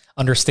really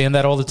understand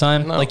that all the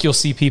time. No. Like you'll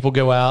see people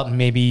go out and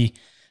maybe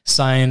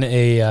sign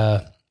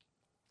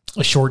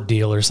a short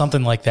deal or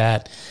something like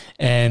that,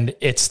 and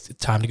it's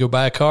time to go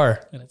buy a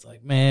car. And it's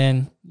like,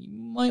 man, you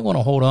might want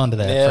to hold on to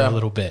that for a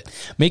little bit.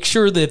 Make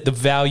sure that the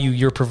value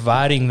you're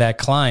providing that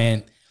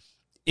client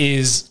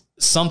is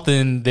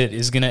something that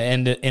is going to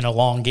end in a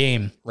long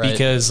game. Right.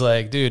 Because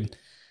like, dude,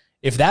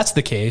 if that's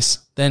the case,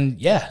 then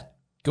yeah,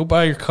 go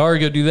buy your car,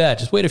 go do that.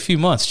 Just wait a few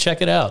months,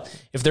 check it out.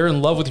 If they're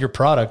in love with your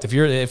product,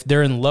 if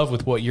they're in love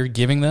with what you're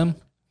giving them,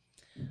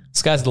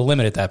 sky's the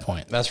limit at that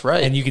point. That's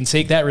right. And you can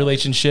take that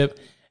relationship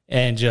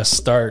and just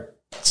start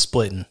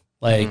splitting,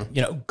 like,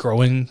 you know,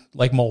 growing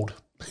like mold,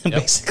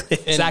 basically.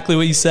 Exactly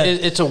what you said.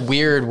 It's a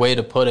weird way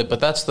to put it, but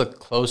that's the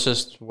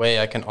closest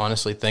way I can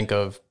honestly think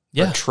of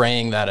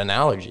portraying that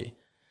analogy.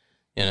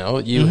 You know,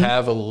 you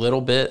have a little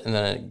bit and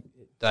then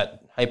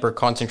that hyper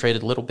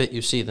concentrated little bit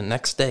you see the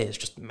next day is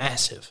just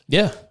massive.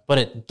 Yeah. But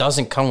it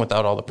doesn't come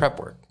without all the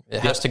prep work. It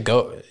has to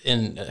go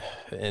in,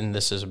 and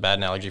this is a bad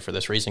analogy for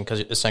this reason,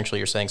 because essentially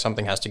you're saying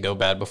something has to go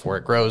bad before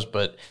it grows,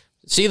 but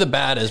see the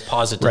bad as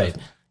positive. Right.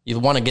 You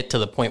want to get to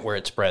the point where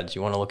it spreads.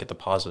 You want to look at the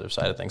positive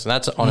side of things. And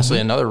that's honestly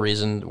another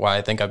reason why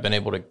I think I've been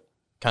able to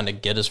kind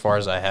of get as far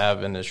as I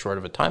have in as short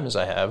of a time as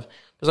I have,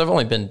 because I've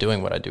only been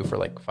doing what I do for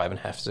like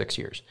 5.5, 6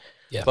 years.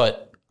 Yeah.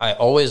 But I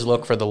always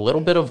look for the little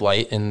bit of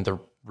light in the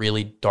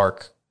really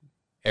dark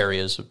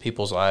areas of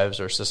people's lives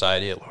or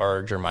society at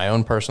large or my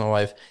own personal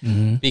life,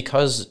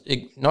 because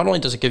it not only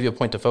does it give you a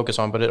point to focus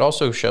on, but it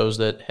also shows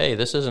that, hey,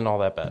 this isn't all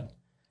that bad.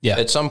 Yeah.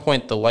 At some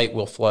point, the light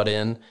will flood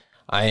in.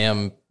 I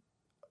am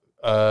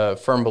a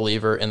firm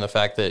believer in the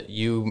fact that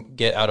you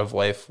get out of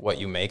life what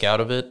you make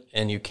out of it,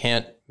 and you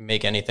can't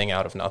make anything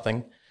out of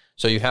nothing.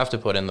 So you have to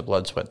put in the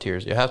blood, sweat,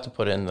 tears. You have to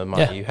put in the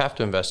money. Yeah. You have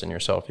to invest in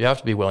yourself. You have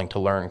to be willing to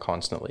learn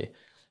constantly.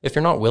 If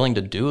you're not willing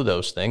to do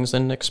those things,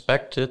 then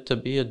expect it to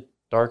be a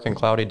dark and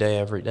cloudy day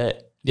every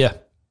day. Yeah.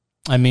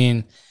 I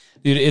mean,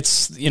 dude,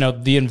 it's, you know,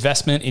 the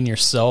investment in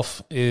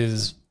yourself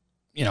is,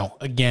 you know,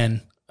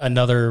 again,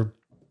 another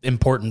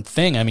important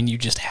thing. I mean, you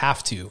just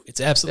have to. It's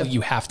absolutely,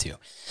 you have to.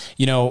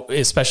 You know,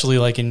 especially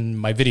like in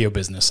my video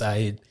business,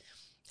 I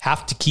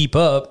have to keep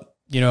up,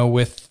 you know,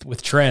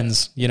 with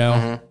trends, you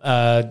know,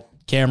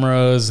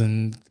 cameras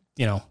and,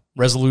 you know,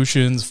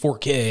 resolutions,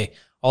 4K,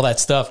 all that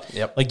stuff.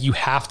 Like you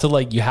have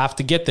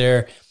to get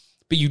there,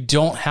 but you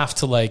don't have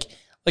to like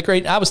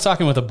right. I was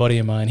talking with a buddy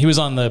of mine. He was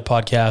on the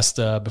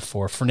podcast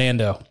before,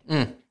 Fernando.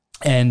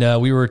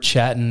 And we were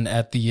chatting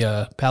at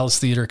the Palace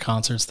Theater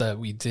concerts that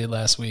we did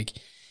last week.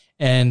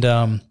 And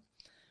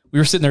we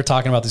were sitting there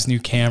talking about this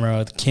new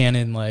camera, the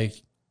Canon like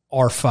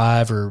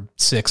R5 or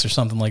 6 or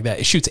something like that.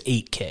 It shoots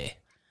 8K.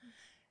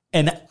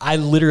 And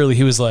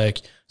he was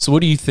like, so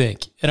what do you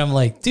think? And I'm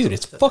like, dude,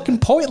 it's fucking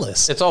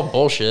pointless. It's all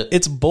bullshit.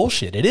 It's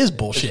bullshit. It is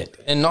bullshit.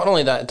 And not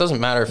only that, it doesn't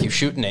matter if you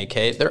shoot in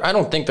 8K. I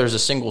don't think there's a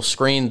single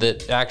screen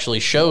that actually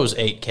shows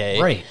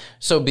 8K. Right.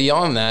 So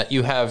beyond that,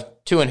 you have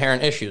two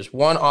inherent issues.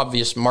 One,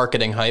 obvious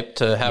marketing hype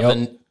to have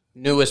the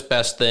newest,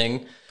 best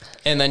thing.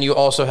 And then you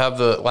also have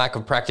the lack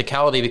of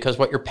practicality because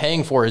what you're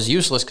paying for is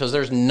useless because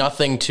there's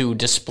nothing to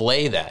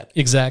display that.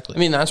 Exactly. I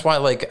mean, that's why,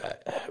 like,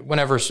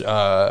 whenever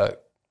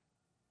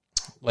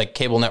like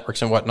cable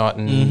networks and whatnot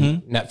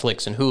and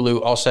Netflix and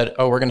Hulu all said,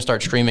 oh, we're going to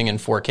start streaming in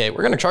 4K.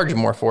 We're going to charge you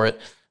more for it.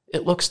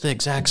 It looks the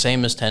exact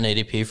same as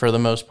 1080p for the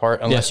most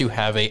part, unless you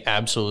have a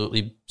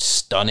absolutely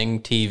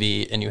stunning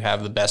TV and you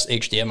have the best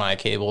HDMI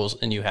cables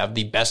and you have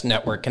the best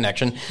network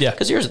connection. Yeah.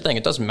 Because here's the thing.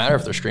 It doesn't matter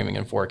if they're streaming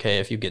in 4K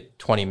if you get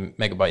 20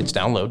 megabytes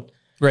download.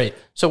 Right.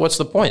 So what's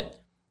the point?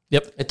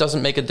 Yep. It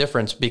doesn't make a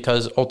difference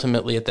because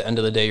ultimately at the end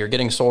of the day, you're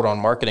getting sold on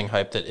marketing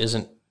hype that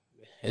isn't,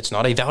 it's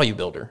not a value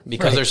builder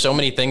because there's so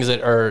many things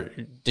that are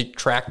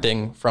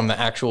detracting from the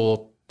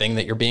actual thing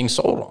that you're being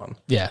sold on.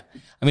 Yeah.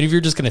 I mean, if you're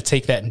just going to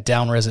take that and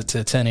down-res it to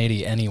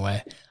 1080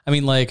 anyway, I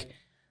mean, like,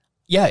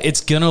 yeah,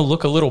 it's going to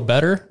look a little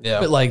better. Yeah.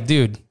 But like,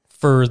 dude,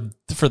 for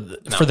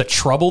the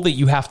trouble that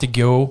you have to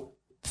go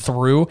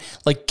through,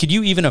 like, could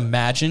you even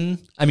imagine?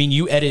 I mean,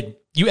 you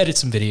edit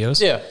some videos.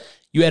 Yeah.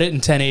 You edit in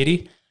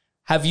 1080.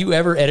 Have you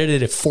ever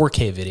edited a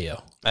 4K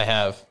video? I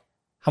have.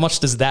 How much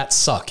does that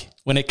suck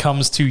when it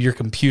comes to your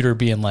computer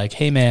being like,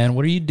 hey, man,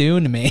 what are you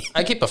doing to me?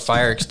 I keep a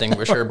fire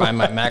extinguisher by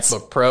my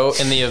MacBook Pro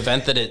in the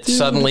event that it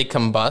suddenly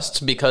combusts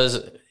because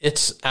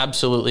it's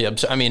absolutely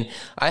absurd. I mean,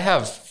 I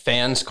have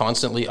fans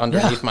constantly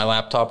underneath my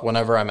laptop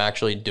whenever I'm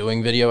actually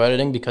doing video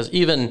editing because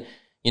even,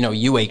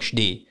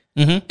 UHD,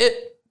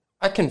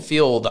 I can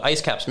feel the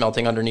ice caps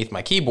melting underneath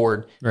my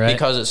keyboard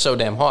because it's so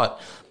damn hot.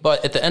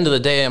 But at the end of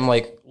the day, I'm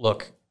like,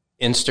 look,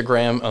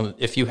 Instagram,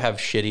 if you have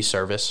shitty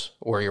service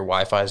or your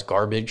Wi-Fi is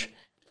garbage,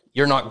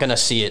 you're not going to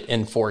see it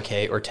in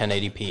 4K or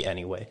 1080p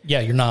anyway.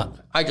 Yeah, you're not.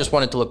 I just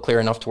want it to look clear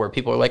enough to where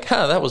people are like,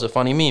 that was a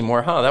funny meme,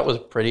 or that was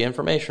pretty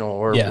informational,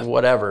 or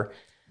whatever.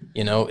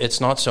 It's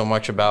not so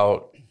much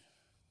about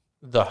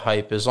the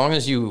hype. As long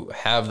as you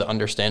have the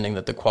understanding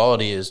that the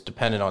quality is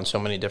dependent on so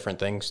many different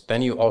things,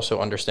 then you also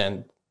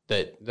understand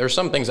that there's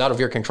some things out of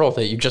your control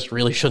that you just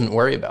really shouldn't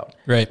worry about.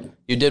 Right.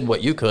 You did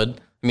what you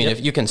could. I mean,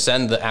 if you can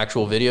send the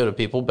actual video to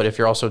people, but if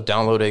you're also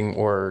downloading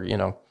or,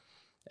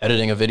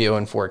 editing a video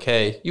in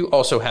 4K, you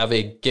also have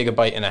a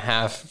 1.5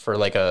 GB for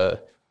like a,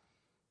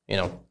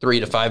 3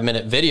 to 5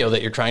 minute video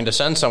that you're trying to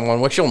send someone,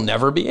 which you'll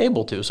never be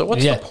able to. So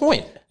what's the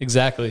point?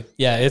 Exactly.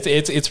 Yeah.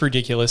 It's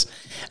ridiculous.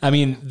 I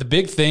mean, the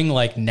big thing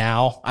like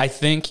now, I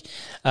think,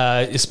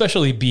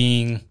 especially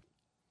being,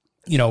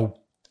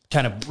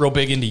 kind of real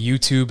big into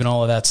YouTube and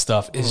all of that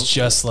stuff is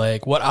just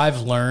like what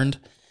I've learned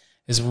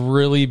has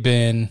really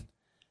been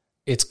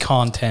its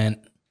content,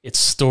 its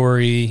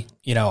story,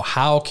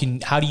 how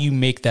do you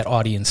make that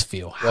audience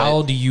feel?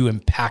 How do you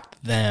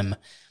impact them,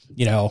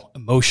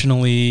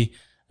 emotionally,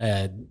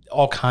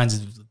 all kinds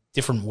of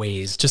different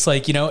ways. Just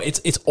like,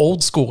 it's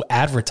old school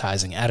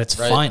advertising at its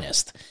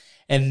finest.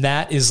 And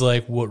that is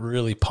like what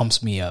really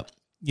pumps me up.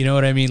 You know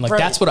what I mean? Like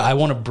that's what I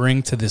want to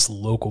bring to this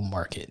local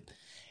market.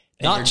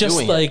 Not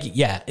just like,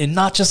 and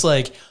not just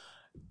like,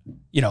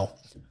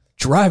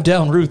 drive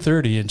down Route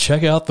 30 and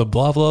check out the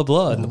blah, blah,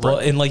 blah. And,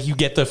 and like you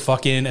get the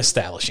fucking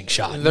establishing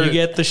shot. You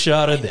get the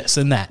shot of this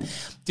and that.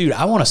 Dude,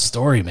 I want a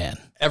story, man.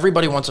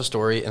 Everybody wants a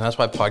story, and that's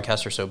why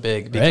podcasts are so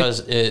big,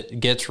 because it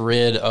gets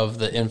rid of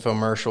the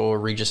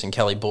infomercial Regis and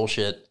Kelly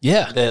bullshit.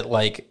 Yeah. That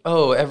like,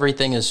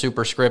 everything is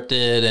super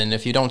scripted, and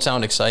if you don't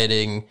sound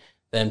exciting,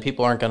 then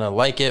people aren't going to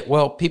like it.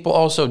 Well, people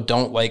also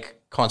don't like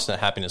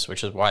constant happiness,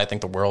 which is why I think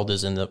the world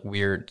is in the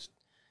weird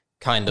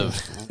kind of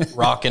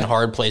rock and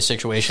hard place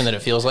situation that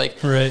it feels like.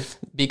 Right.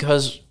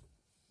 Because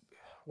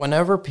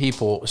whenever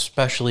people,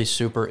 especially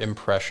super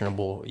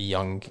impressionable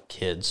young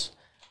kids,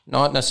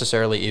 not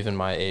necessarily even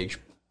my age,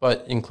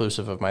 but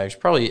inclusive of my age,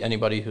 probably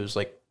anybody who's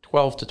like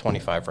 12 to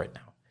 25 right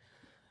now,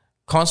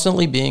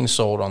 constantly being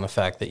sold on the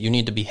fact that you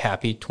need to be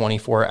happy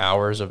 24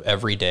 hours of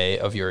every day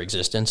of your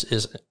existence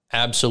is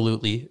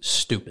absolutely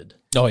stupid.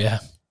 Oh, yeah.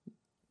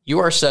 You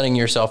are setting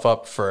yourself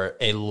up for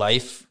a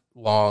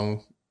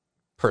lifelong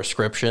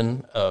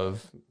prescription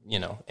of,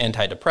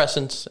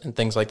 antidepressants and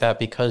things like that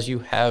because you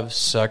have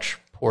such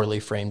poorly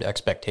framed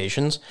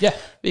expectations. Yeah.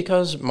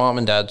 Because mom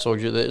and dad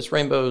told you that it's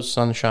rainbows,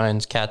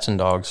 sunshines, cats and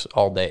dogs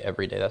all day,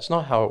 every day. That's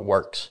not how it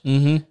works.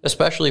 Mm-hmm.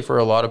 Especially for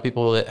a lot of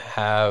people that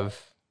have,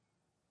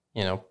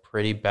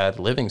 pretty bad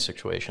living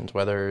situations,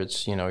 whether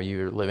it's,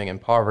 you're living in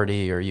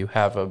poverty or you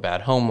have a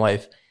bad home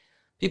life.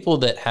 People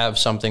that have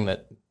something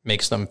that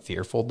makes them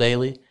fearful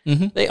daily.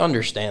 They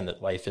understand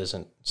that life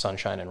isn't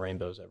sunshine and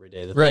rainbows every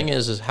day. The thing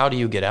is how do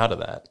you get out of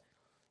that?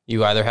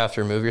 You either have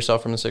to remove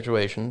yourself from the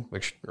situation,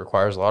 which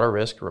requires a lot of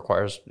risk,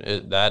 requires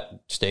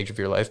that stage of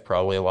your life,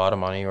 probably a lot of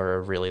money, or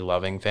a really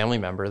loving family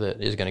member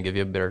that is going to give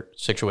you a better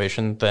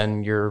situation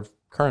than your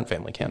current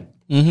family can.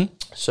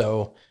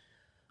 So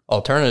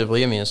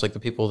alternatively, I mean, it's like the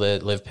people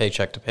that live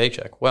paycheck to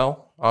paycheck.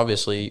 Well,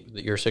 obviously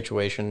your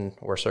situation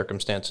or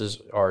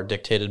circumstances are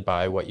dictated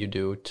by what you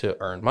do to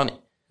earn money.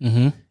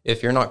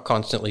 If you're not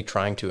constantly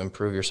trying to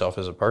improve yourself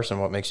as a person,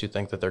 what makes you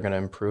think that they're going to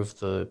improve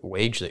the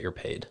wage that you're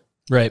paid?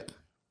 Right.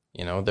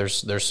 You know,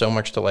 there's so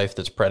much to life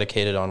that's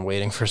predicated on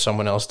waiting for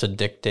someone else to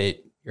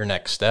dictate your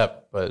next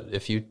step. But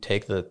if you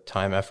take the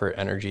time, effort,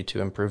 energy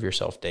to improve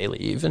yourself daily,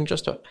 even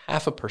just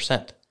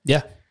 0.5%.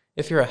 Yeah.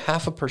 If you're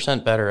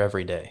 0.5% better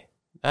every day,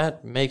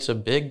 that makes a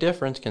big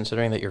difference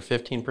considering that you're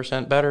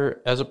 15%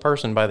 better as a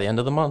person by the end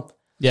of the month.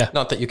 Yeah.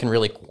 Not that you can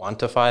really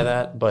quantify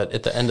that, but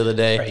at the end of the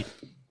day,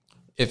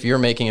 if you're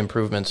making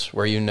improvements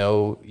where you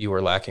know you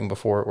were lacking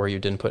before or you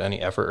didn't put any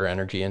effort or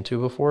energy into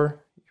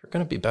before, you're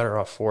going to be better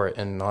off for it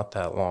in not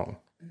that long.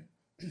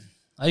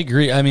 I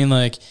agree. I mean,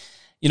 like,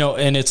 you know,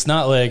 and it's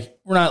not like,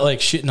 we're not like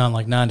shitting on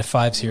like 9 to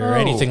 5s here or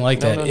anything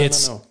like that.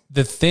 It's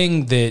the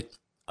thing that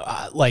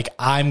like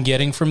I'm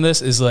getting from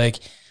this is like,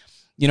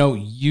 you know,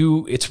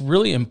 it's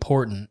really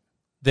important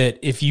that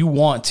if you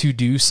want to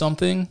do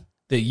something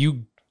that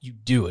you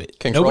do it.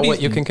 Control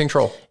what you can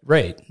control.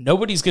 Right.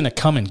 Nobody's going to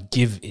come and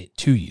give it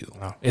to you.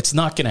 No. It's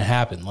not going to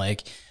happen.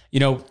 Like, you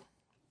know,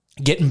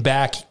 getting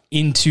back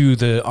into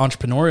the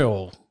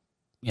entrepreneurial,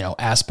 you know,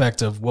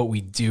 aspect of what we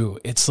do,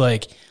 it's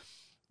like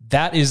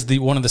that is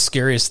one of the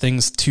scariest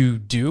things to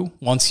do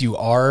once you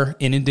are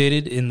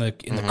inundated in the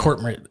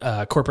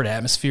corporate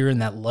atmosphere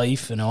and that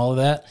life and all of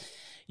that,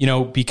 you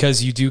know,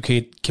 because you do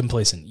get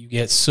complacent, you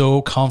get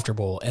so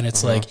comfortable, and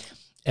it's like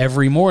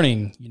every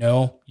morning, you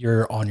know,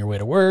 you're on your way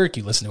to work,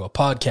 you listen to a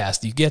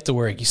podcast, you get to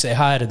work, you say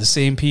hi to the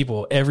same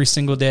people every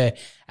single day,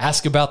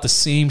 ask about the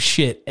same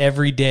shit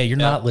every day. You're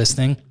not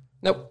listening.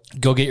 Nope.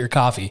 Go get your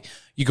coffee.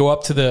 You go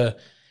up to the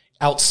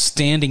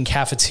outstanding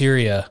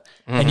cafeteria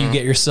and you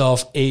get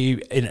yourself a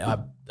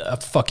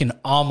fucking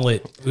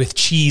omelet with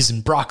cheese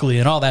and broccoli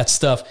and all that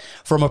stuff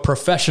from a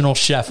professional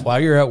chef while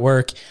you're at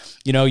work.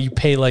 You know, you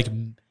pay like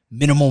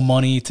minimal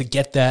money to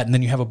get that, and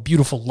then you have a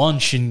beautiful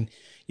lunch, and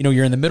you know,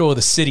 you're in the middle of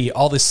the city,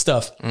 all this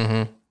stuff.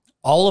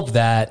 All of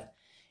that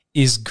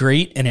is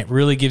great, and it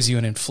really gives you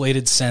an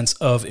inflated sense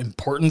of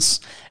importance,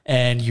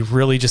 and you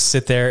really just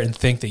sit there and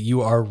think that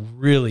you are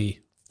really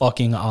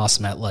fucking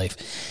awesome at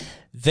life.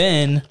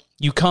 Then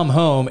you come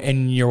home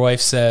and your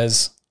wife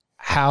says,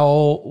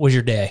 "How was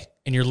your day?"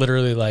 And you're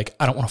literally like,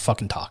 "I don't want to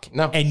fucking talk."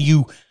 No. And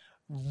you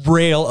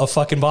rail a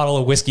fucking bottle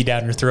of whiskey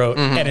down your throat.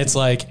 And it's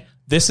like,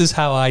 this is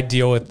how I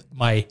deal with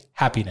my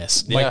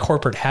happiness, my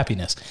corporate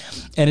happiness.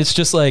 And it's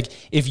just like,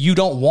 if you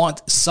don't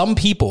want, some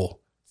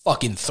people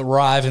fucking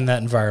thrive in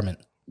that environment.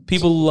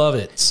 People love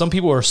it. Some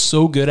people are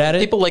so good at it.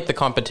 People like the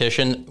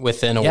competition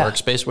within a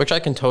workspace, which I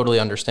can totally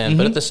understand.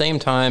 But at the same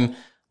time,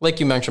 like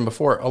you mentioned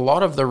before, a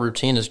lot of their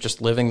routine is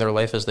just living their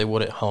life as they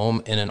would at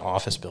home in an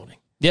office building.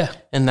 Yeah.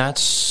 And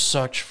that's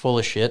such full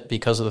of shit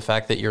because of the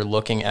fact that you're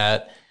looking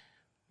at,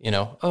 you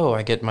know, oh,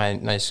 I get my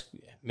nice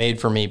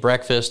made for me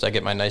breakfast. I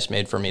get my nice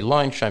made for me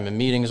lunch. I'm in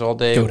meetings all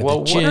day.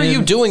 Well, what are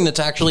you doing that's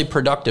actually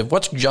productive?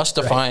 What's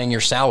justifying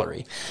your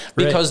salary?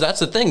 Because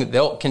that's the thing.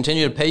 They'll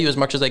continue to pay you as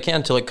much as they can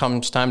until it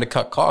comes time to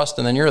cut costs,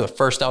 and then you're the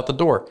first out the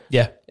door.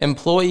 Yeah.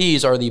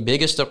 Employees are the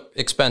biggest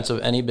expense of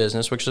any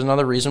business, which is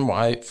another reason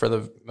why, for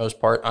the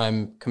most part,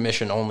 I'm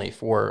commission only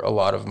for a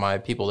lot of my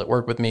people that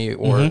work with me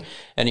or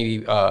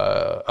any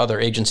other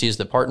agencies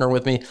that partner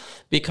with me,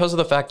 because of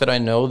the fact that I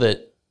know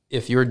that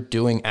if you're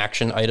doing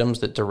action items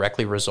that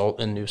directly result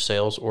in new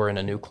sales or in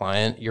a new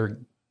client, you're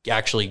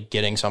actually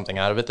getting something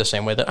out of it the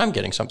same way that I'm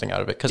getting something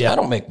out of it. Because I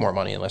don't make more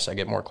money unless I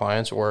get more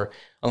clients, or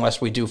unless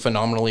we do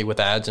phenomenally with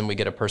ads and we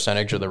get a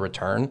percentage of the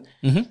return.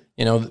 You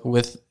know,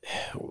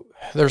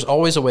 there's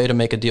always a way to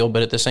make a deal,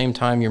 but at the same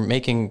time,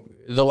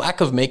 the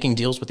lack of making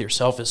deals with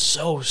yourself is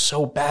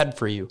so bad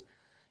for you.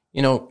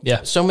 You know,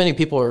 so many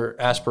people are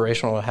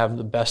aspirational to have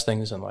the best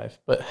things in life,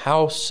 but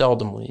how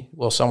seldomly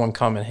will someone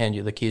come and hand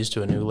you the keys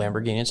to a new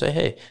Lamborghini and say,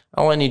 "Hey,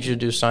 all I need you to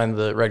do is sign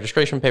the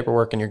registration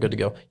paperwork and you're good to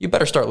go." You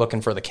better start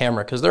looking for the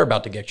camera because they're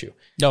about to get you.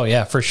 Oh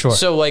yeah, for sure.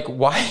 So like,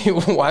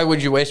 why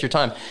would you waste your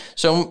time?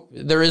 So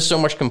there is so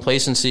much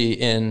complacency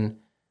in,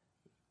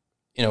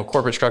 you know,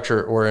 corporate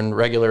structure or in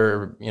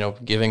regular, you know,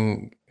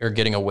 giving or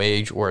getting a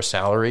wage or a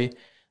salary.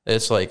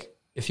 It's like,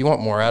 if you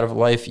want more out of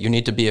life, you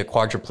need to be a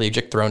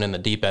quadriplegic thrown in the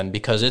deep end,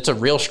 because it's a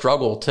real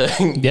struggle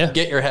to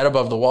get your head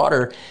above the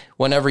water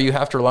whenever you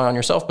have to rely on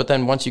yourself. But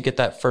then once you get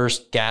that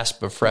first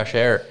gasp of fresh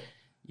air,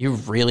 you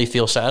really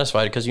feel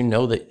satisfied because you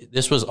know that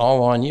this was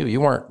all on you.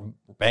 You weren't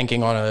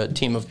banking on a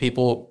team of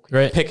people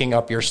picking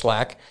up your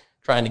slack,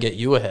 trying to get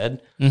you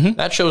ahead.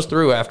 That shows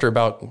through after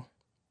about,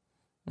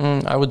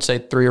 I would say,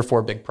 3 or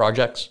 4 big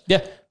projects.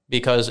 Yeah.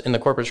 Because in the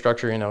corporate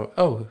structure,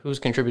 oh, who's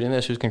contributing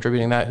this, who's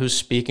contributing that, who's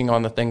speaking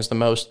on the things the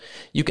most,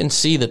 you can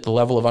see that the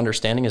level of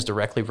understanding is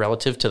directly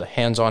relative to the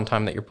hands-on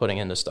time that you're putting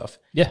into stuff.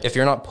 Yeah. If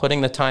you're not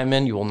putting the time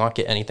in, you will not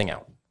get anything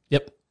out.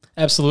 Yep,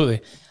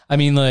 absolutely. I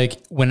mean,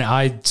 like when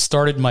I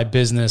started my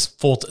business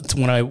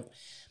when I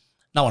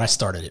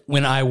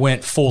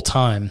went full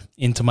time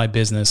into my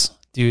business,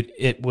 dude,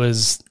 it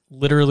was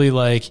literally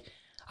like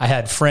I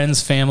had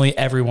friends, family,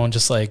 everyone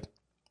just like,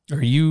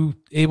 are you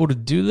able to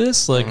do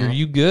this? Like, are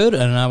you good?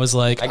 And I was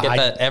like, I get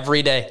that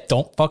every day.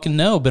 Don't fucking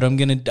know, but I'm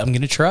going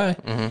to try.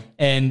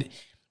 And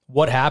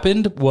what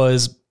happened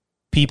was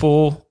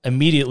people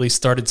immediately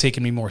started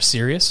taking me more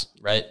serious.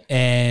 Right.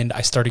 And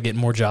I started getting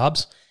more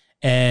jobs.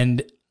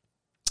 And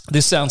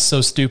this sounds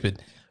so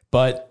stupid,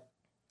 but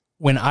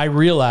when I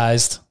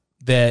realized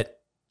that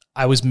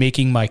I was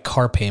making my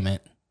car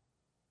payment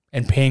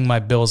and paying my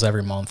bills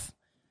every month,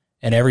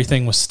 and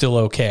everything was still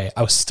okay.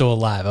 I was still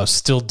alive. I was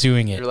still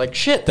doing it. You're like,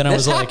 shit, then I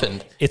was happened.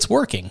 Like, it's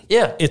working.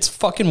 Yeah. It's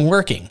fucking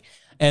working.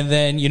 And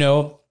then,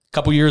 a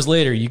couple years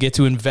later, you get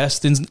to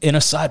invest in a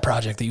side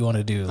project that you want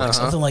to do, like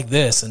something like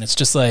this. And it's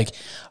just like,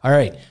 all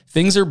right,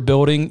 things are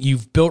building.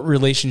 You've built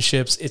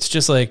relationships. It's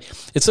just like,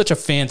 it's such a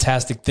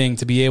fantastic thing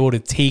to be able to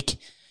take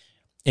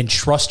and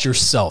trust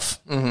yourself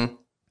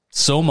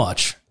so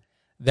much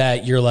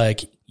that you're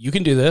like, you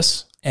can do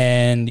this,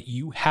 and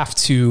you have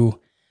to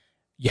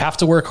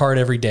work hard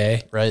every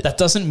day. Right. That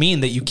doesn't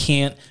mean that you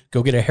can't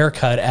go get a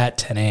haircut at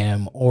 10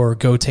 a.m. or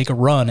go take a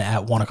run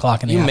at 1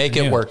 o'clock in the afternoon. You make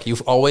it work. You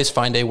always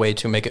find a way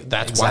to make it.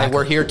 That's why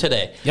we're here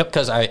today. Yep.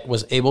 Because I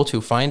was able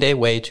to find a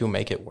way to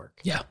make it work.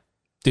 Yeah.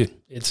 Dude,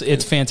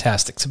 it's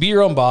fantastic. To be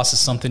your own boss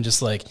is something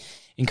just like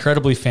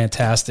incredibly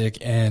fantastic.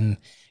 And,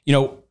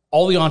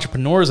 all the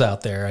entrepreneurs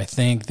out there, I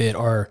think, that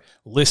are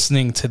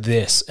listening to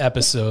this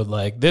episode,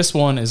 like this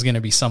one is going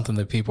to be something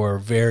that people are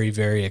very,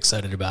 very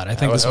excited about. I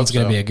think this one's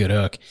going to be a good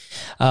hook.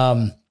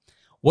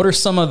 What are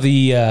some of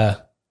the,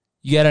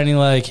 you got any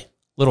like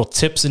little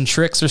tips and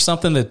tricks or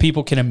something that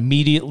people can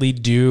immediately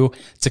do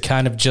to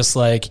kind of just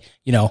like,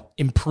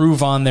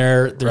 improve on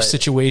their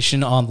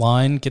situation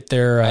online, get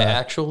their... I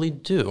actually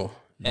do.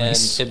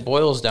 Nice. And it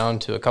boils down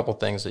to a couple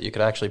things that you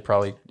could actually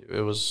probably, it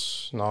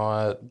was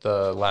not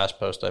the last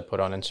post I put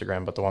on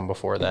Instagram, but the one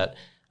before that.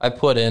 I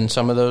put in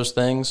some of those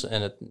things,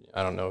 and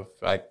I don't know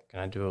if can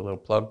I do a little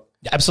plug?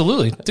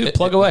 Absolutely. Dude,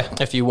 plug away.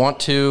 If you want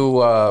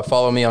to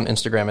follow me on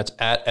Instagram, it's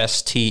at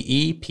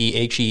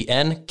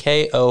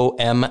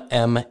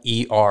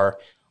STEPHENKOMMER.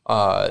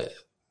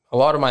 A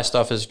lot of my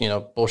stuff is,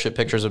 bullshit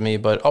pictures of me,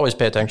 but always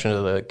pay attention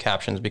to the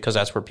captions because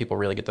that's where people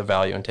really get the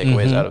value and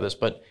takeaways out of this.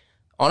 But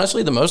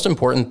honestly, the most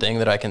important thing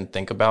that I can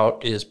think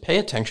about is pay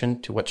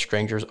attention to what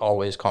strangers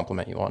always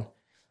compliment you on.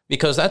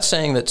 Because that's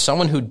saying that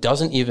someone who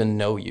doesn't even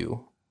know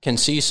you can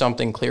see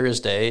something clear as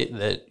day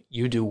that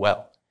you do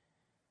well.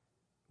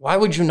 Why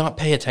would you not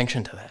pay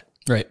attention to that?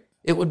 Right.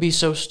 It would be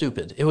so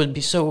stupid. It would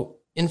be so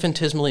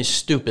infinitesimally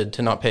stupid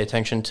to not pay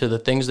attention to the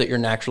things that you're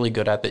naturally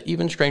good at that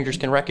even strangers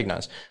can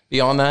recognize.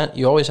 Beyond that,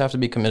 you always have to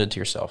be committed to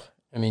yourself.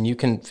 I mean, you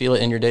can feel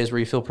it in your days where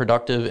you feel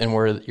productive and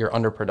where you're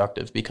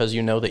underproductive because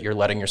you know that you're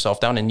letting yourself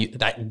down, and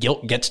that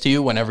guilt gets to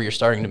you whenever you're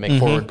starting to make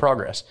forward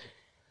progress.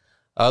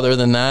 Other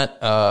than that,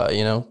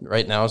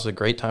 right now is a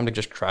great time to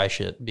just try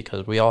shit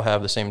because we all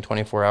have the same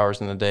 24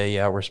 hours in the day.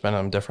 Yeah, we're spending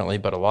them differently,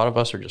 but a lot of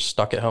us are just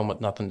stuck at home with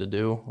nothing to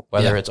do,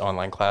 whether it's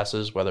online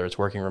classes, whether it's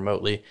working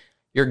remotely.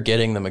 You're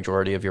getting the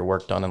majority of your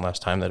work done in less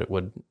time than it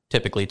would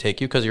typically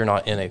take you because you're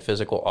not in a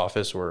physical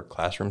office or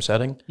classroom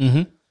setting.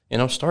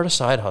 Start a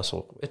side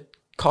hustle. It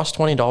costs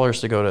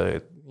 $20 to go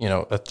to,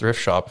 a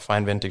thrift shop,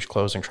 find vintage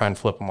clothes and try and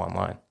flip them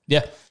online.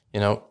 Yeah.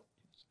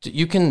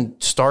 You can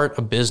start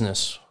a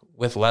business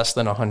with less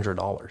than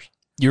 $100.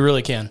 You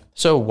really can.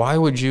 So why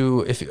would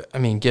you,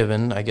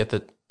 given, I get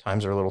that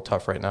times are a little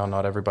tough right now.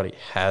 Not everybody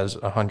has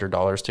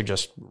 $100 to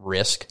just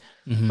risk.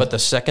 But the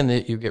second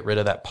that you get rid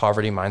of that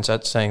poverty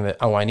mindset saying that,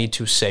 I need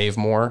to save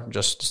more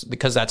just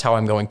because that's how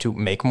I'm going to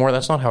make more.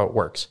 That's not how it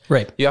works.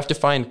 Right. You have to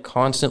find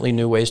constantly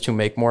new ways to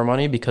make more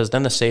money because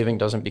then the saving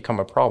doesn't become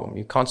a problem.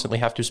 You constantly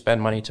have to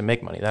spend money to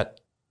make money.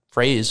 That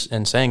phrase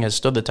and saying has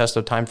stood the test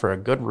of time for a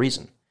good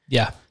reason.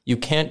 Yeah. You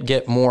can't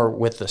get more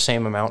with the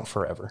same amount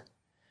forever.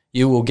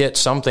 You will get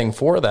something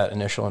for that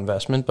initial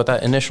investment, but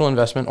that initial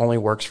investment only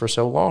works for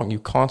so long. You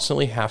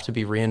constantly have to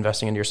be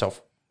reinvesting into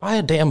yourself. Buy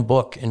a damn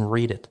book and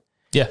read it.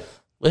 Yeah.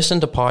 Listen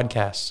to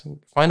podcasts.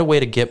 Find a way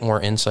to get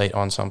more insight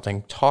on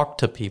something. Talk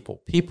to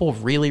people. People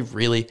really,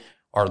 really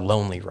are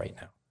lonely right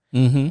now.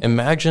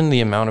 Imagine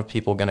the amount of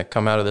people going to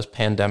come out of this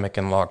pandemic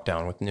and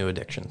lockdown with new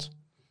addictions.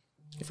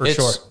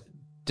 It's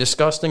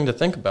disgusting to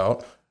think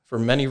about for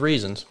many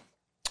reasons.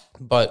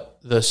 But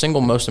the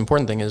single most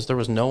important thing is there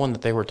was no one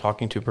that they were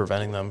talking to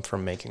preventing them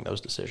from making those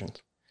decisions.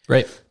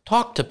 Right.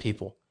 Talk to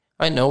people.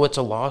 I know it's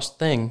a lost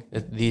thing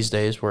these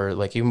days where,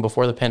 like, even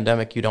before the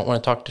pandemic, you don't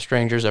want to talk to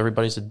strangers.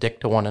 Everybody's a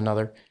dick to one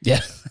another. Yeah.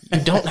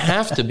 You don't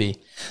have to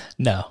be.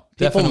 No.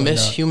 People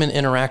miss human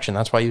interaction.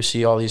 That's why you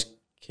see all these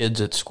kids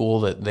at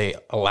school that they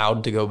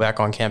allowed to go back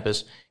on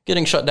campus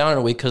getting shut down in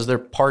a week because they're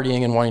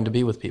partying and wanting to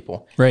be with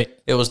people. Right.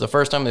 It was the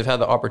first time they've had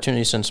the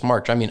opportunity since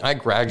March. I mean, I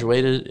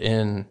graduated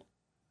in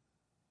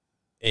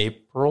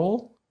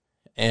April,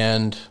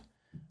 and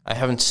I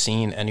haven't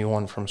seen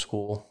anyone from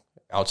school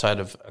outside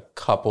of a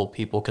couple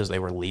people because they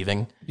were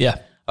leaving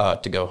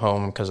to go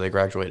home because they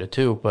graduated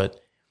too. But,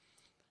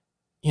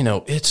 you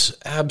know, it's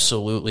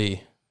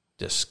absolutely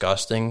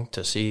disgusting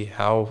to see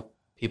how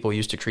people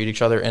used to treat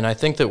each other. And I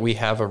think that we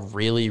have a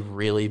really,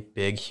 really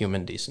big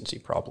human decency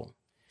problem.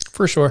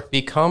 For sure.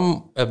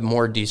 Become a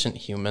more decent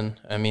human.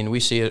 I mean,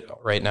 we see it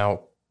right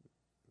now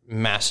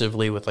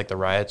massively with like the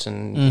riots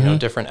and, you know,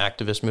 different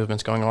activist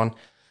movements going on.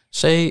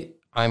 Say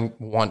and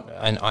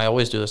I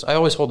always do this. I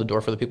always hold the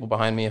door for the people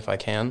behind me if I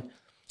can.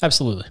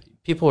 Absolutely.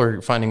 People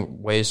are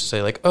finding ways to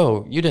say like,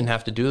 oh, you didn't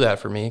have to do that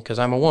for me because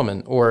I'm a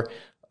woman, or,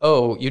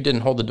 oh, you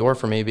didn't hold the door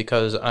for me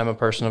because I'm a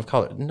person of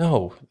color.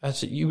 No,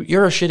 that's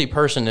you're a shitty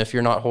person if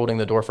you're not holding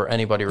the door for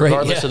anybody,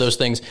 regardless of those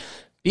things.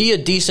 Be a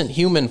decent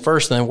human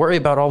first, and then worry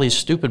about all these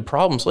stupid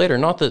problems later.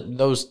 Not that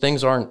those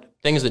things aren't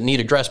things that need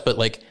addressed, but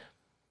like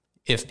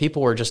if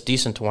people were just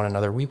decent to one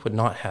another, we would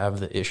not have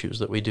the issues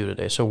that we do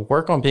today. So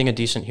work on being a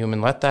decent human.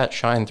 Let that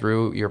shine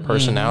through your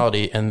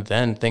personality, and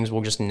then things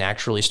will just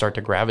naturally start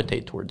to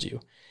gravitate towards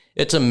you.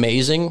 It's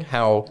amazing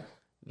how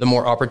the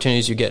more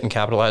opportunities you get and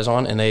capitalize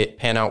on and they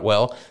pan out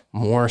well,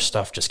 more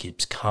stuff just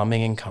keeps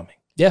coming and coming.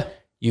 Yeah.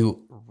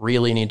 You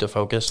really need to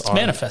focus on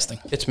manifesting.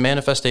 It's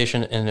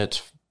manifestation in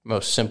its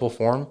most simple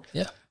form.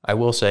 Yeah. I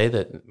will say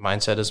that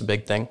mindset is a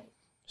big thing.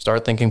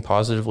 Start thinking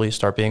positively,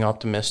 start being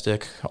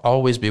optimistic,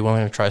 always be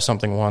willing to try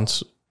something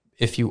once.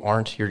 If you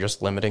aren't, you're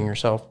just limiting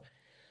yourself.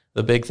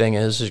 The big thing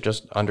is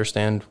just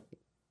understand,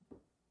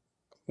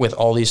 with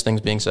all these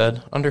things being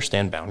said,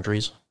 understand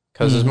boundaries.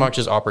 Because as much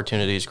as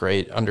opportunity is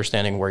great,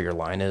 understanding where your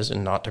line is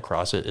and not to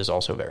cross it is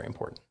also very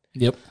important.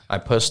 Yep. I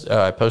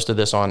posted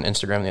this on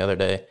Instagram the other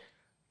day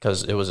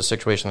because it was a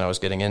situation that I was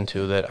getting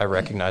into that I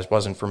recognized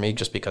wasn't for me,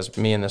 just because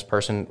me and this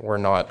person were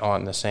not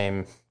on the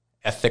same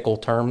ethical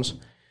terms.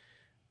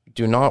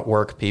 Do not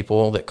work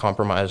people that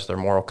compromise their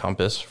moral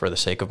compass for the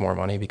sake of more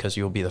money, because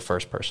you'll be the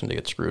first person to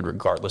get screwed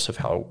regardless of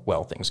how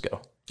well things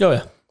go. Oh,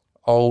 yeah.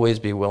 Always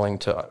be willing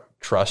to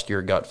trust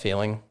your gut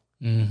feeling.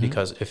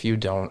 Because if you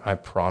don't, I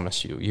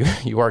promise you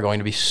are going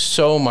to be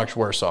so much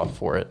worse off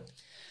for it.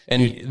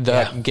 And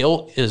the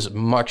guilt is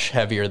much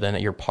heavier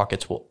than your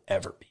pockets will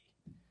ever be.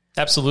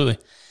 Absolutely.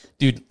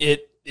 Dude,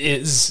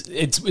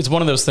 it's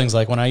one of those things,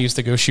 like when I used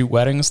to go shoot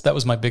weddings, that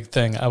was my big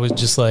thing. I was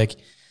just like,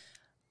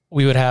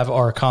 we would have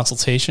our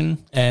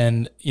consultation,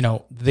 and, you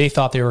know, they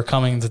thought they were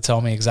coming to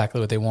tell me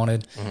exactly what they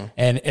wanted.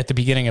 And at the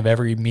beginning of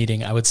every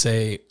meeting, I would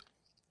say,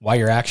 why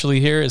you're actually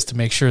here is to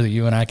make sure that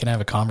you and I can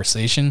have a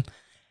conversation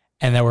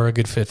and that we're a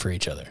good fit for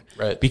each other.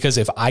 Right. Because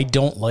if I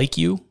don't like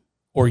you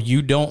or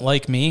you don't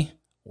like me,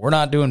 we're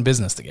not doing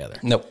business together.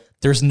 Nope.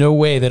 There's no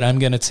way that I'm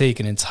going to take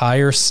an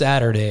entire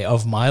Saturday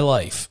of my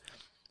life,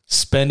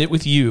 spend it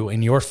with you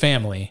and your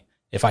family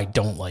if I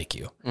don't like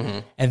you.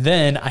 And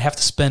then I have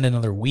to spend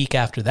another week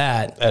after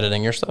that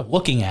editing your stuff,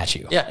 looking at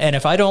you. Yeah. And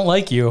if I don't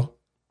like you,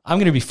 I'm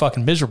going to be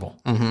fucking miserable.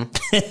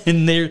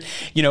 And there,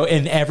 you know,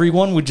 and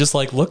everyone would just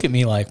like look at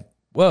me like,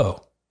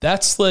 whoa,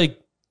 that's like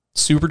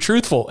super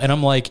truthful. And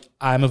I'm like,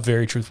 I'm a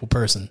very truthful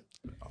person.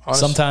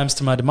 Honestly. Sometimes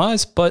to my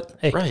demise, but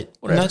hey. Right.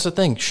 Whatever. And that's the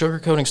thing.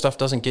 Sugarcoating stuff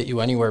doesn't get you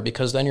anywhere,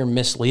 because then you're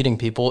misleading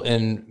people,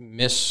 and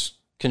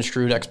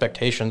misconstrued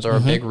expectations are a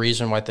big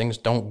reason why things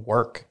don't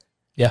work.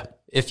 Yeah.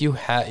 If you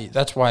have,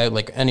 that's why,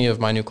 like, any of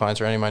my new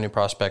clients or any of my new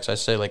prospects, I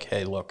say like,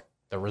 hey, look,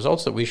 the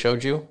results that we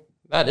showed you,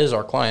 that is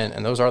our client,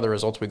 and those are the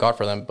results we got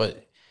for them.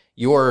 But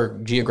your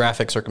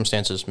geographic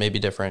circumstances may be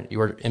different.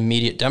 Your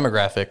immediate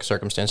demographic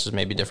circumstances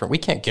may be different. We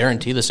can't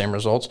guarantee the same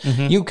results.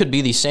 You could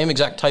be the same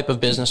exact type of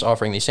business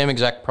offering the same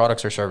exact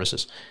products or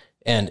services.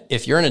 And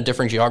if you're in a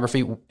different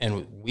geography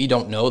and we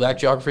don't know that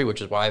geography,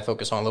 which is why I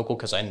focus on local,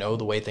 because I know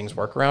the way things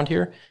work around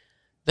here,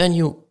 then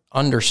you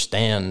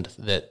understand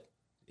that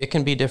it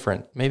can be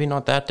different. Maybe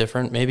not that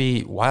different,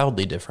 maybe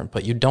wildly different,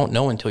 but you don't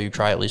know until you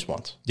try at least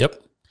once.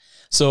 Yep.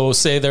 So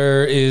say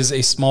there is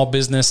a small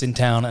business in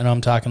town, and I'm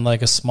talking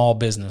like a small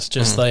business,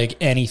 just like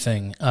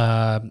anything,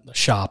 a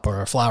shop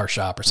or a flower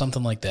shop or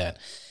something like that.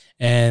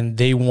 And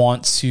they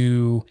want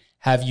to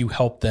have you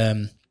help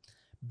them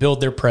build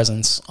their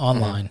presence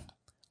online.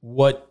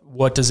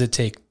 What does it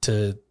take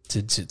to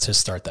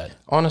start that?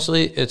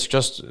 Honestly, it's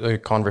just a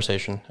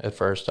conversation at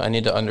first. I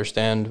need to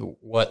understand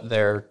what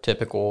their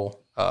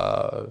typical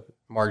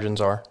margins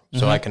are,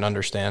 so I can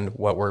understand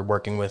what we're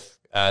working with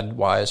ad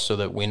wise, so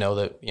that we know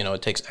that, you know,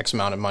 it takes X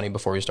amount of money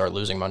before we start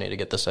losing money to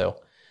get the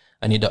sale.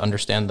 I need to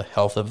understand the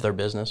health of their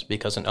business,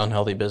 because an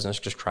unhealthy business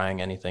just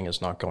trying anything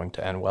is not going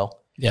to end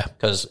well. Yeah.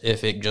 Because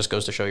if it just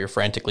goes to show you're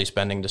frantically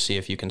spending to see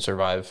if you can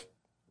survive,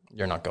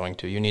 you're not going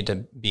to. You need to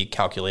be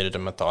calculated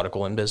and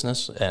methodical in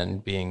business,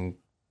 and being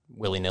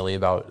willy-nilly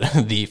about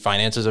the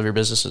finances of your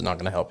business is not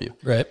going to help you.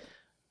 Right.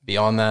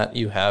 Beyond that,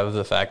 you have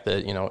the fact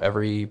that, you know,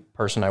 every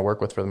person I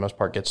work with for the most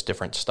part gets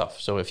different stuff.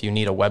 So if you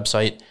need a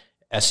website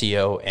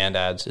SEO and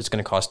ads, it's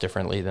going to cost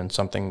differently than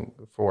something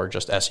for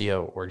just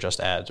SEO or just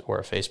ads or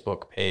a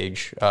Facebook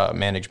page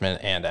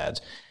management and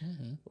ads.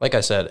 Mm-hmm. Like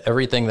I said,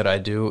 everything that I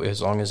do,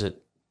 as long as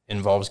it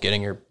involves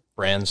getting your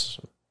brands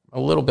a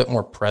little bit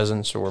more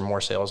presence or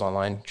more sales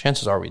online,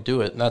 chances are we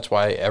do it. And that's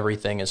why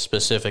everything is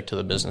specific to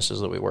the businesses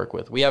that we work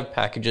with. We have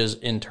packages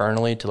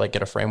internally to like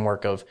get a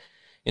framework of,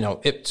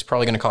 it's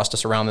probably going to cost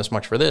us around this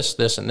much for this,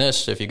 this, and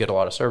this. If you get a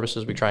lot of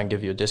services, we try and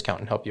give you a discount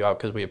and help you out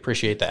because we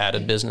appreciate the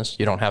added business.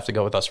 You don't have to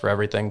go with us for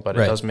everything, but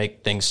it does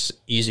make things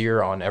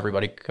easier on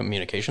everybody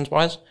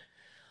communications-wise.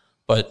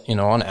 But,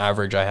 on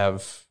average, I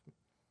have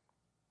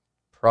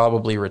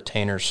probably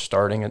retainers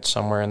starting at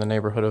somewhere in the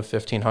neighborhood of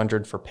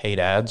 $1,500 for paid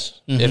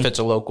ads. Mm-hmm. If it's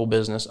a local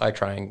business, I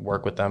try and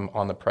work with them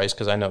on the price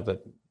because I know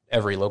that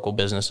every local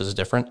business is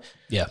different.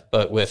 Yeah.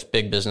 But with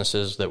big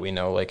businesses that we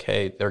know, like,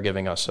 hey, they're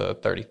giving us a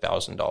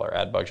 $30,000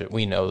 ad budget,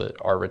 we know that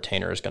our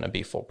retainer is going to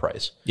be full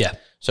price. Yeah.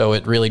 So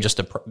it really just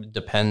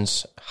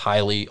depends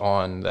highly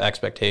on the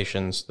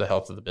expectations, the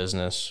health of the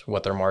business,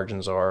 what their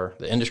margins are,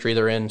 the industry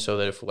they're in, so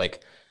that if,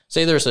 like,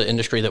 say there's an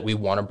industry that we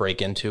want to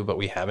break into, but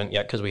we haven't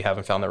yet because we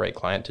haven't found the right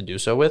client to do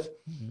so with,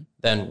 mm-hmm.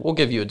 then we'll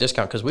give you a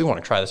discount because we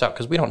want to try this out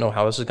because we don't know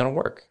how this is going to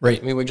work. Right.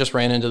 I mean, we just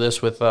ran into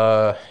this with,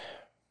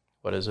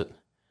 what is it?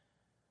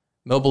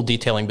 Mobile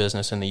detailing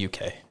business in the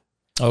UK.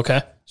 Okay.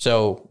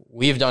 So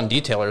we've done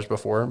detailers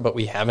before, but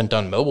we haven't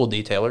done mobile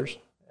detailers.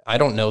 I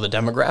don't know the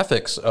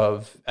demographics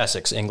of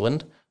Essex,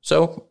 England.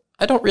 So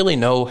I don't really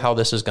know how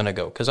this is going to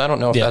go because I don't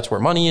know if that's where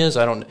money is.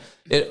 A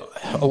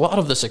lot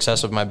of the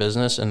success of my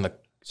business and the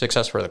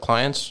success for the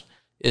clients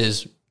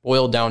is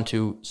boiled down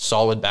to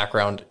solid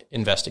background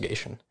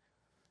investigation.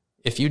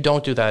 If you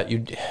don't do that,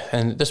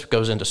 and this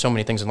goes into so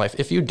many things in life,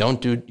 if you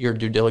don't do your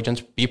due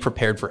diligence, be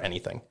prepared for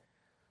anything.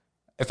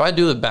 If I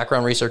do the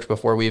background research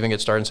before we even get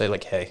started and say,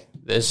 like, hey,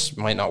 this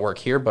might not work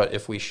here, but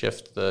if we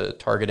shift the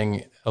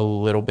targeting a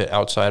little bit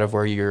outside of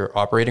where your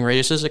operating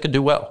radius is, it could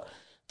do well.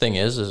 Thing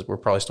is we're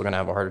probably still going to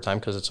have a harder time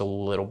because it's a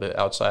little bit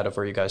outside of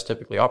where you guys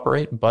typically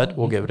operate, but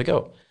we'll give it a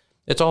go.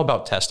 It's all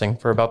about testing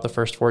for about the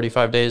first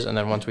 45 days. And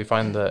then once we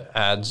find the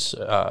ads,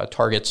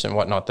 targets and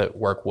whatnot that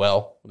work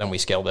well, then we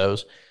scale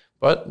those.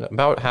 But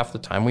about half the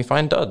time we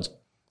find duds.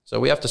 So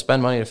we have to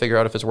spend money to figure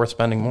out if it's worth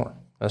spending more.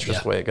 That's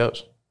just the way it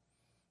goes.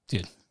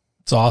 Dude.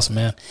 It's awesome,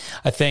 man.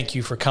 I thank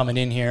you for coming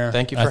in here.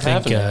 Thank you for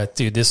having me.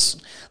 Dude,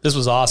 this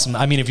was awesome.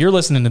 I mean, if you're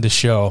listening to the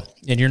show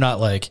and you're not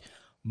like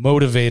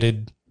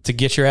motivated to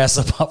get your ass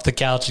up off the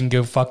couch and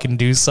go fucking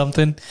do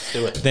something,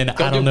 do it. Then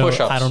I don't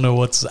know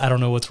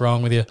what's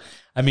wrong with you.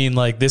 I mean,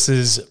 like, this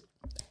is,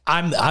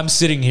 I'm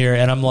sitting here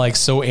and I'm like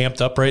so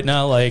amped up right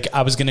now. Like,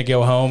 I was going to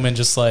go home and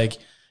just like,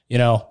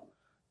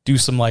 do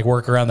some like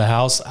work around the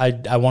house.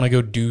 I want to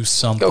go do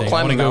something. Go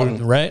climb a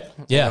mountain. Right?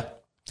 Yeah.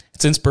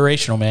 It's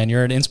inspirational, man.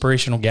 You're an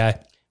inspirational guy.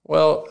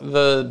 Well,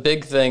 the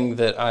big thing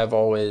that I've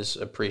always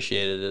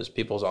appreciated is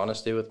people's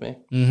honesty with me.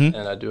 Mm-hmm.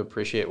 And I do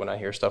appreciate when I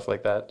hear stuff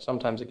like that.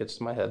 Sometimes it gets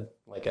to my head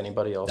like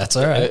anybody else. That's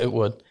all right. It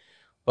would.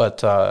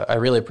 But I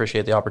really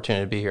appreciate the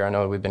opportunity to be here. I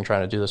know we've been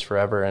trying to do this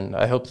forever. And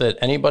I hope that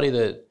anybody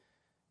that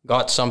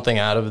got something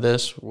out of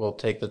this will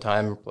take the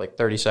time, like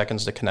 30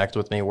 seconds, to connect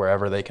with me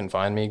wherever they can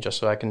find me, just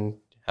so I can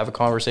have a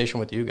conversation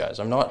with you guys.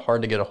 I'm not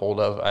hard to get a hold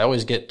of. I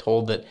always get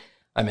told that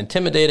I'm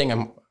intimidating.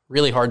 I'm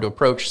really hard to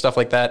approach, stuff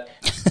like that.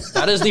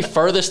 That is the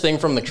furthest thing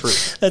from the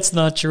truth. That's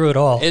not true at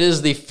all. It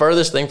is the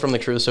furthest thing from the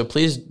truth. So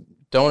please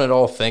don't at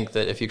all think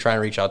that if you try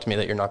and reach out to me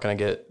that you're not going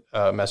to get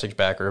a message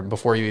back, or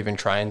before you even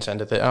try and send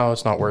it that,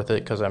 it's not worth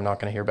it because I'm not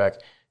going to hear back.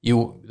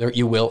 You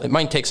will. It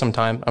might take some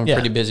time. I'm a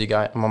pretty busy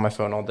guy. I'm on my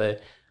phone all day.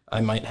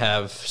 I might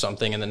have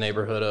something in the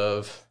neighborhood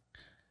of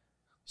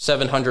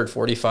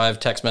 745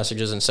 text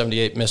messages and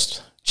 78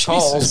 missed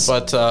calls.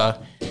 But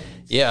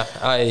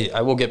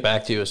I will get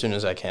back to you as soon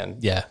as I can.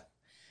 Yeah.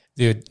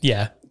 Dude,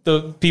 yeah.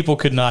 The people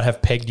could not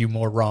have pegged you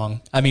more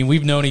wrong. I mean,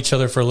 we've known each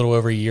other for a little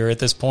over a year at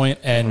this point,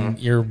 and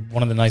you're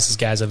one of the nicest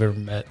guys I've ever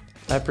met.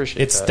 I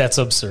appreciate that. That's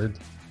absurd.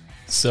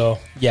 So,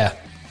 yeah.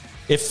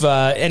 If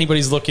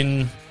anybody's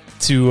looking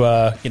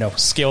to,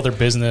 scale their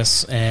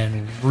business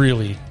and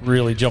really,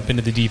 really jump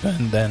into the deep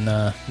end, then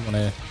you want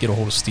to get a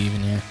hold of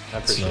Steven here. I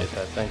appreciate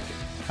that. Thank you.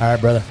 All right,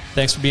 brother.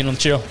 Thanks for being on the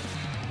show.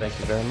 Thank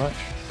you very much.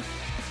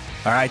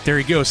 All right, there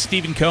you go.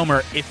 Steven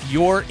Kommer. If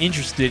you're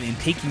interested in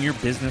taking your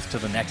business to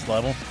the next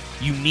level,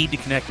 you need to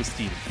connect with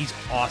Steven. He's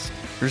awesome.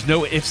 There's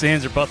no ifs,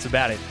 ands, or buts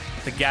about it.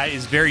 The guy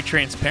is very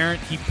transparent.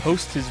 He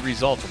posts his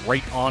results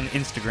right on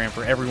Instagram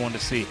for everyone to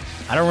see.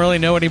 I don't really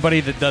know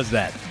anybody that does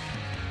that.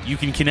 You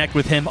can connect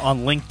with him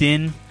on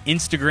LinkedIn,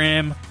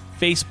 Instagram,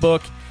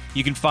 Facebook.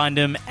 You can find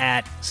him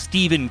at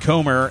Steven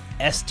Kommer,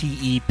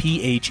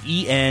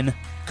 Stephen,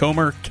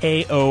 Kommer,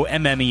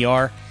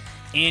 Kommer.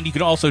 And you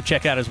can also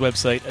check out his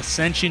website,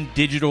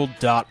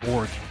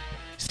 ascensiondigital.org.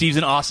 Steve's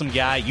an awesome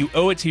guy. You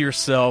owe it to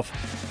yourself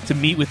to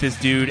meet with this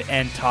dude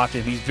and talk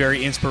to him. He's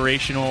very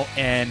inspirational,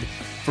 and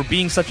for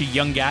being such a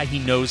young guy, he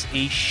knows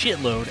a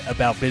shitload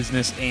about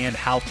business and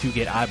how to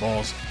get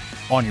eyeballs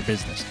on your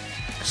business.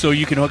 So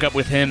you can hook up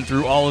with him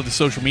through all of the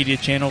social media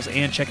channels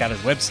and check out his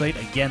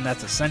website. Again,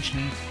 that's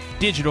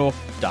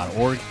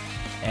ascensiondigital.org.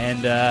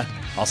 And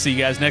I'll see you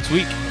guys next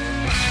week.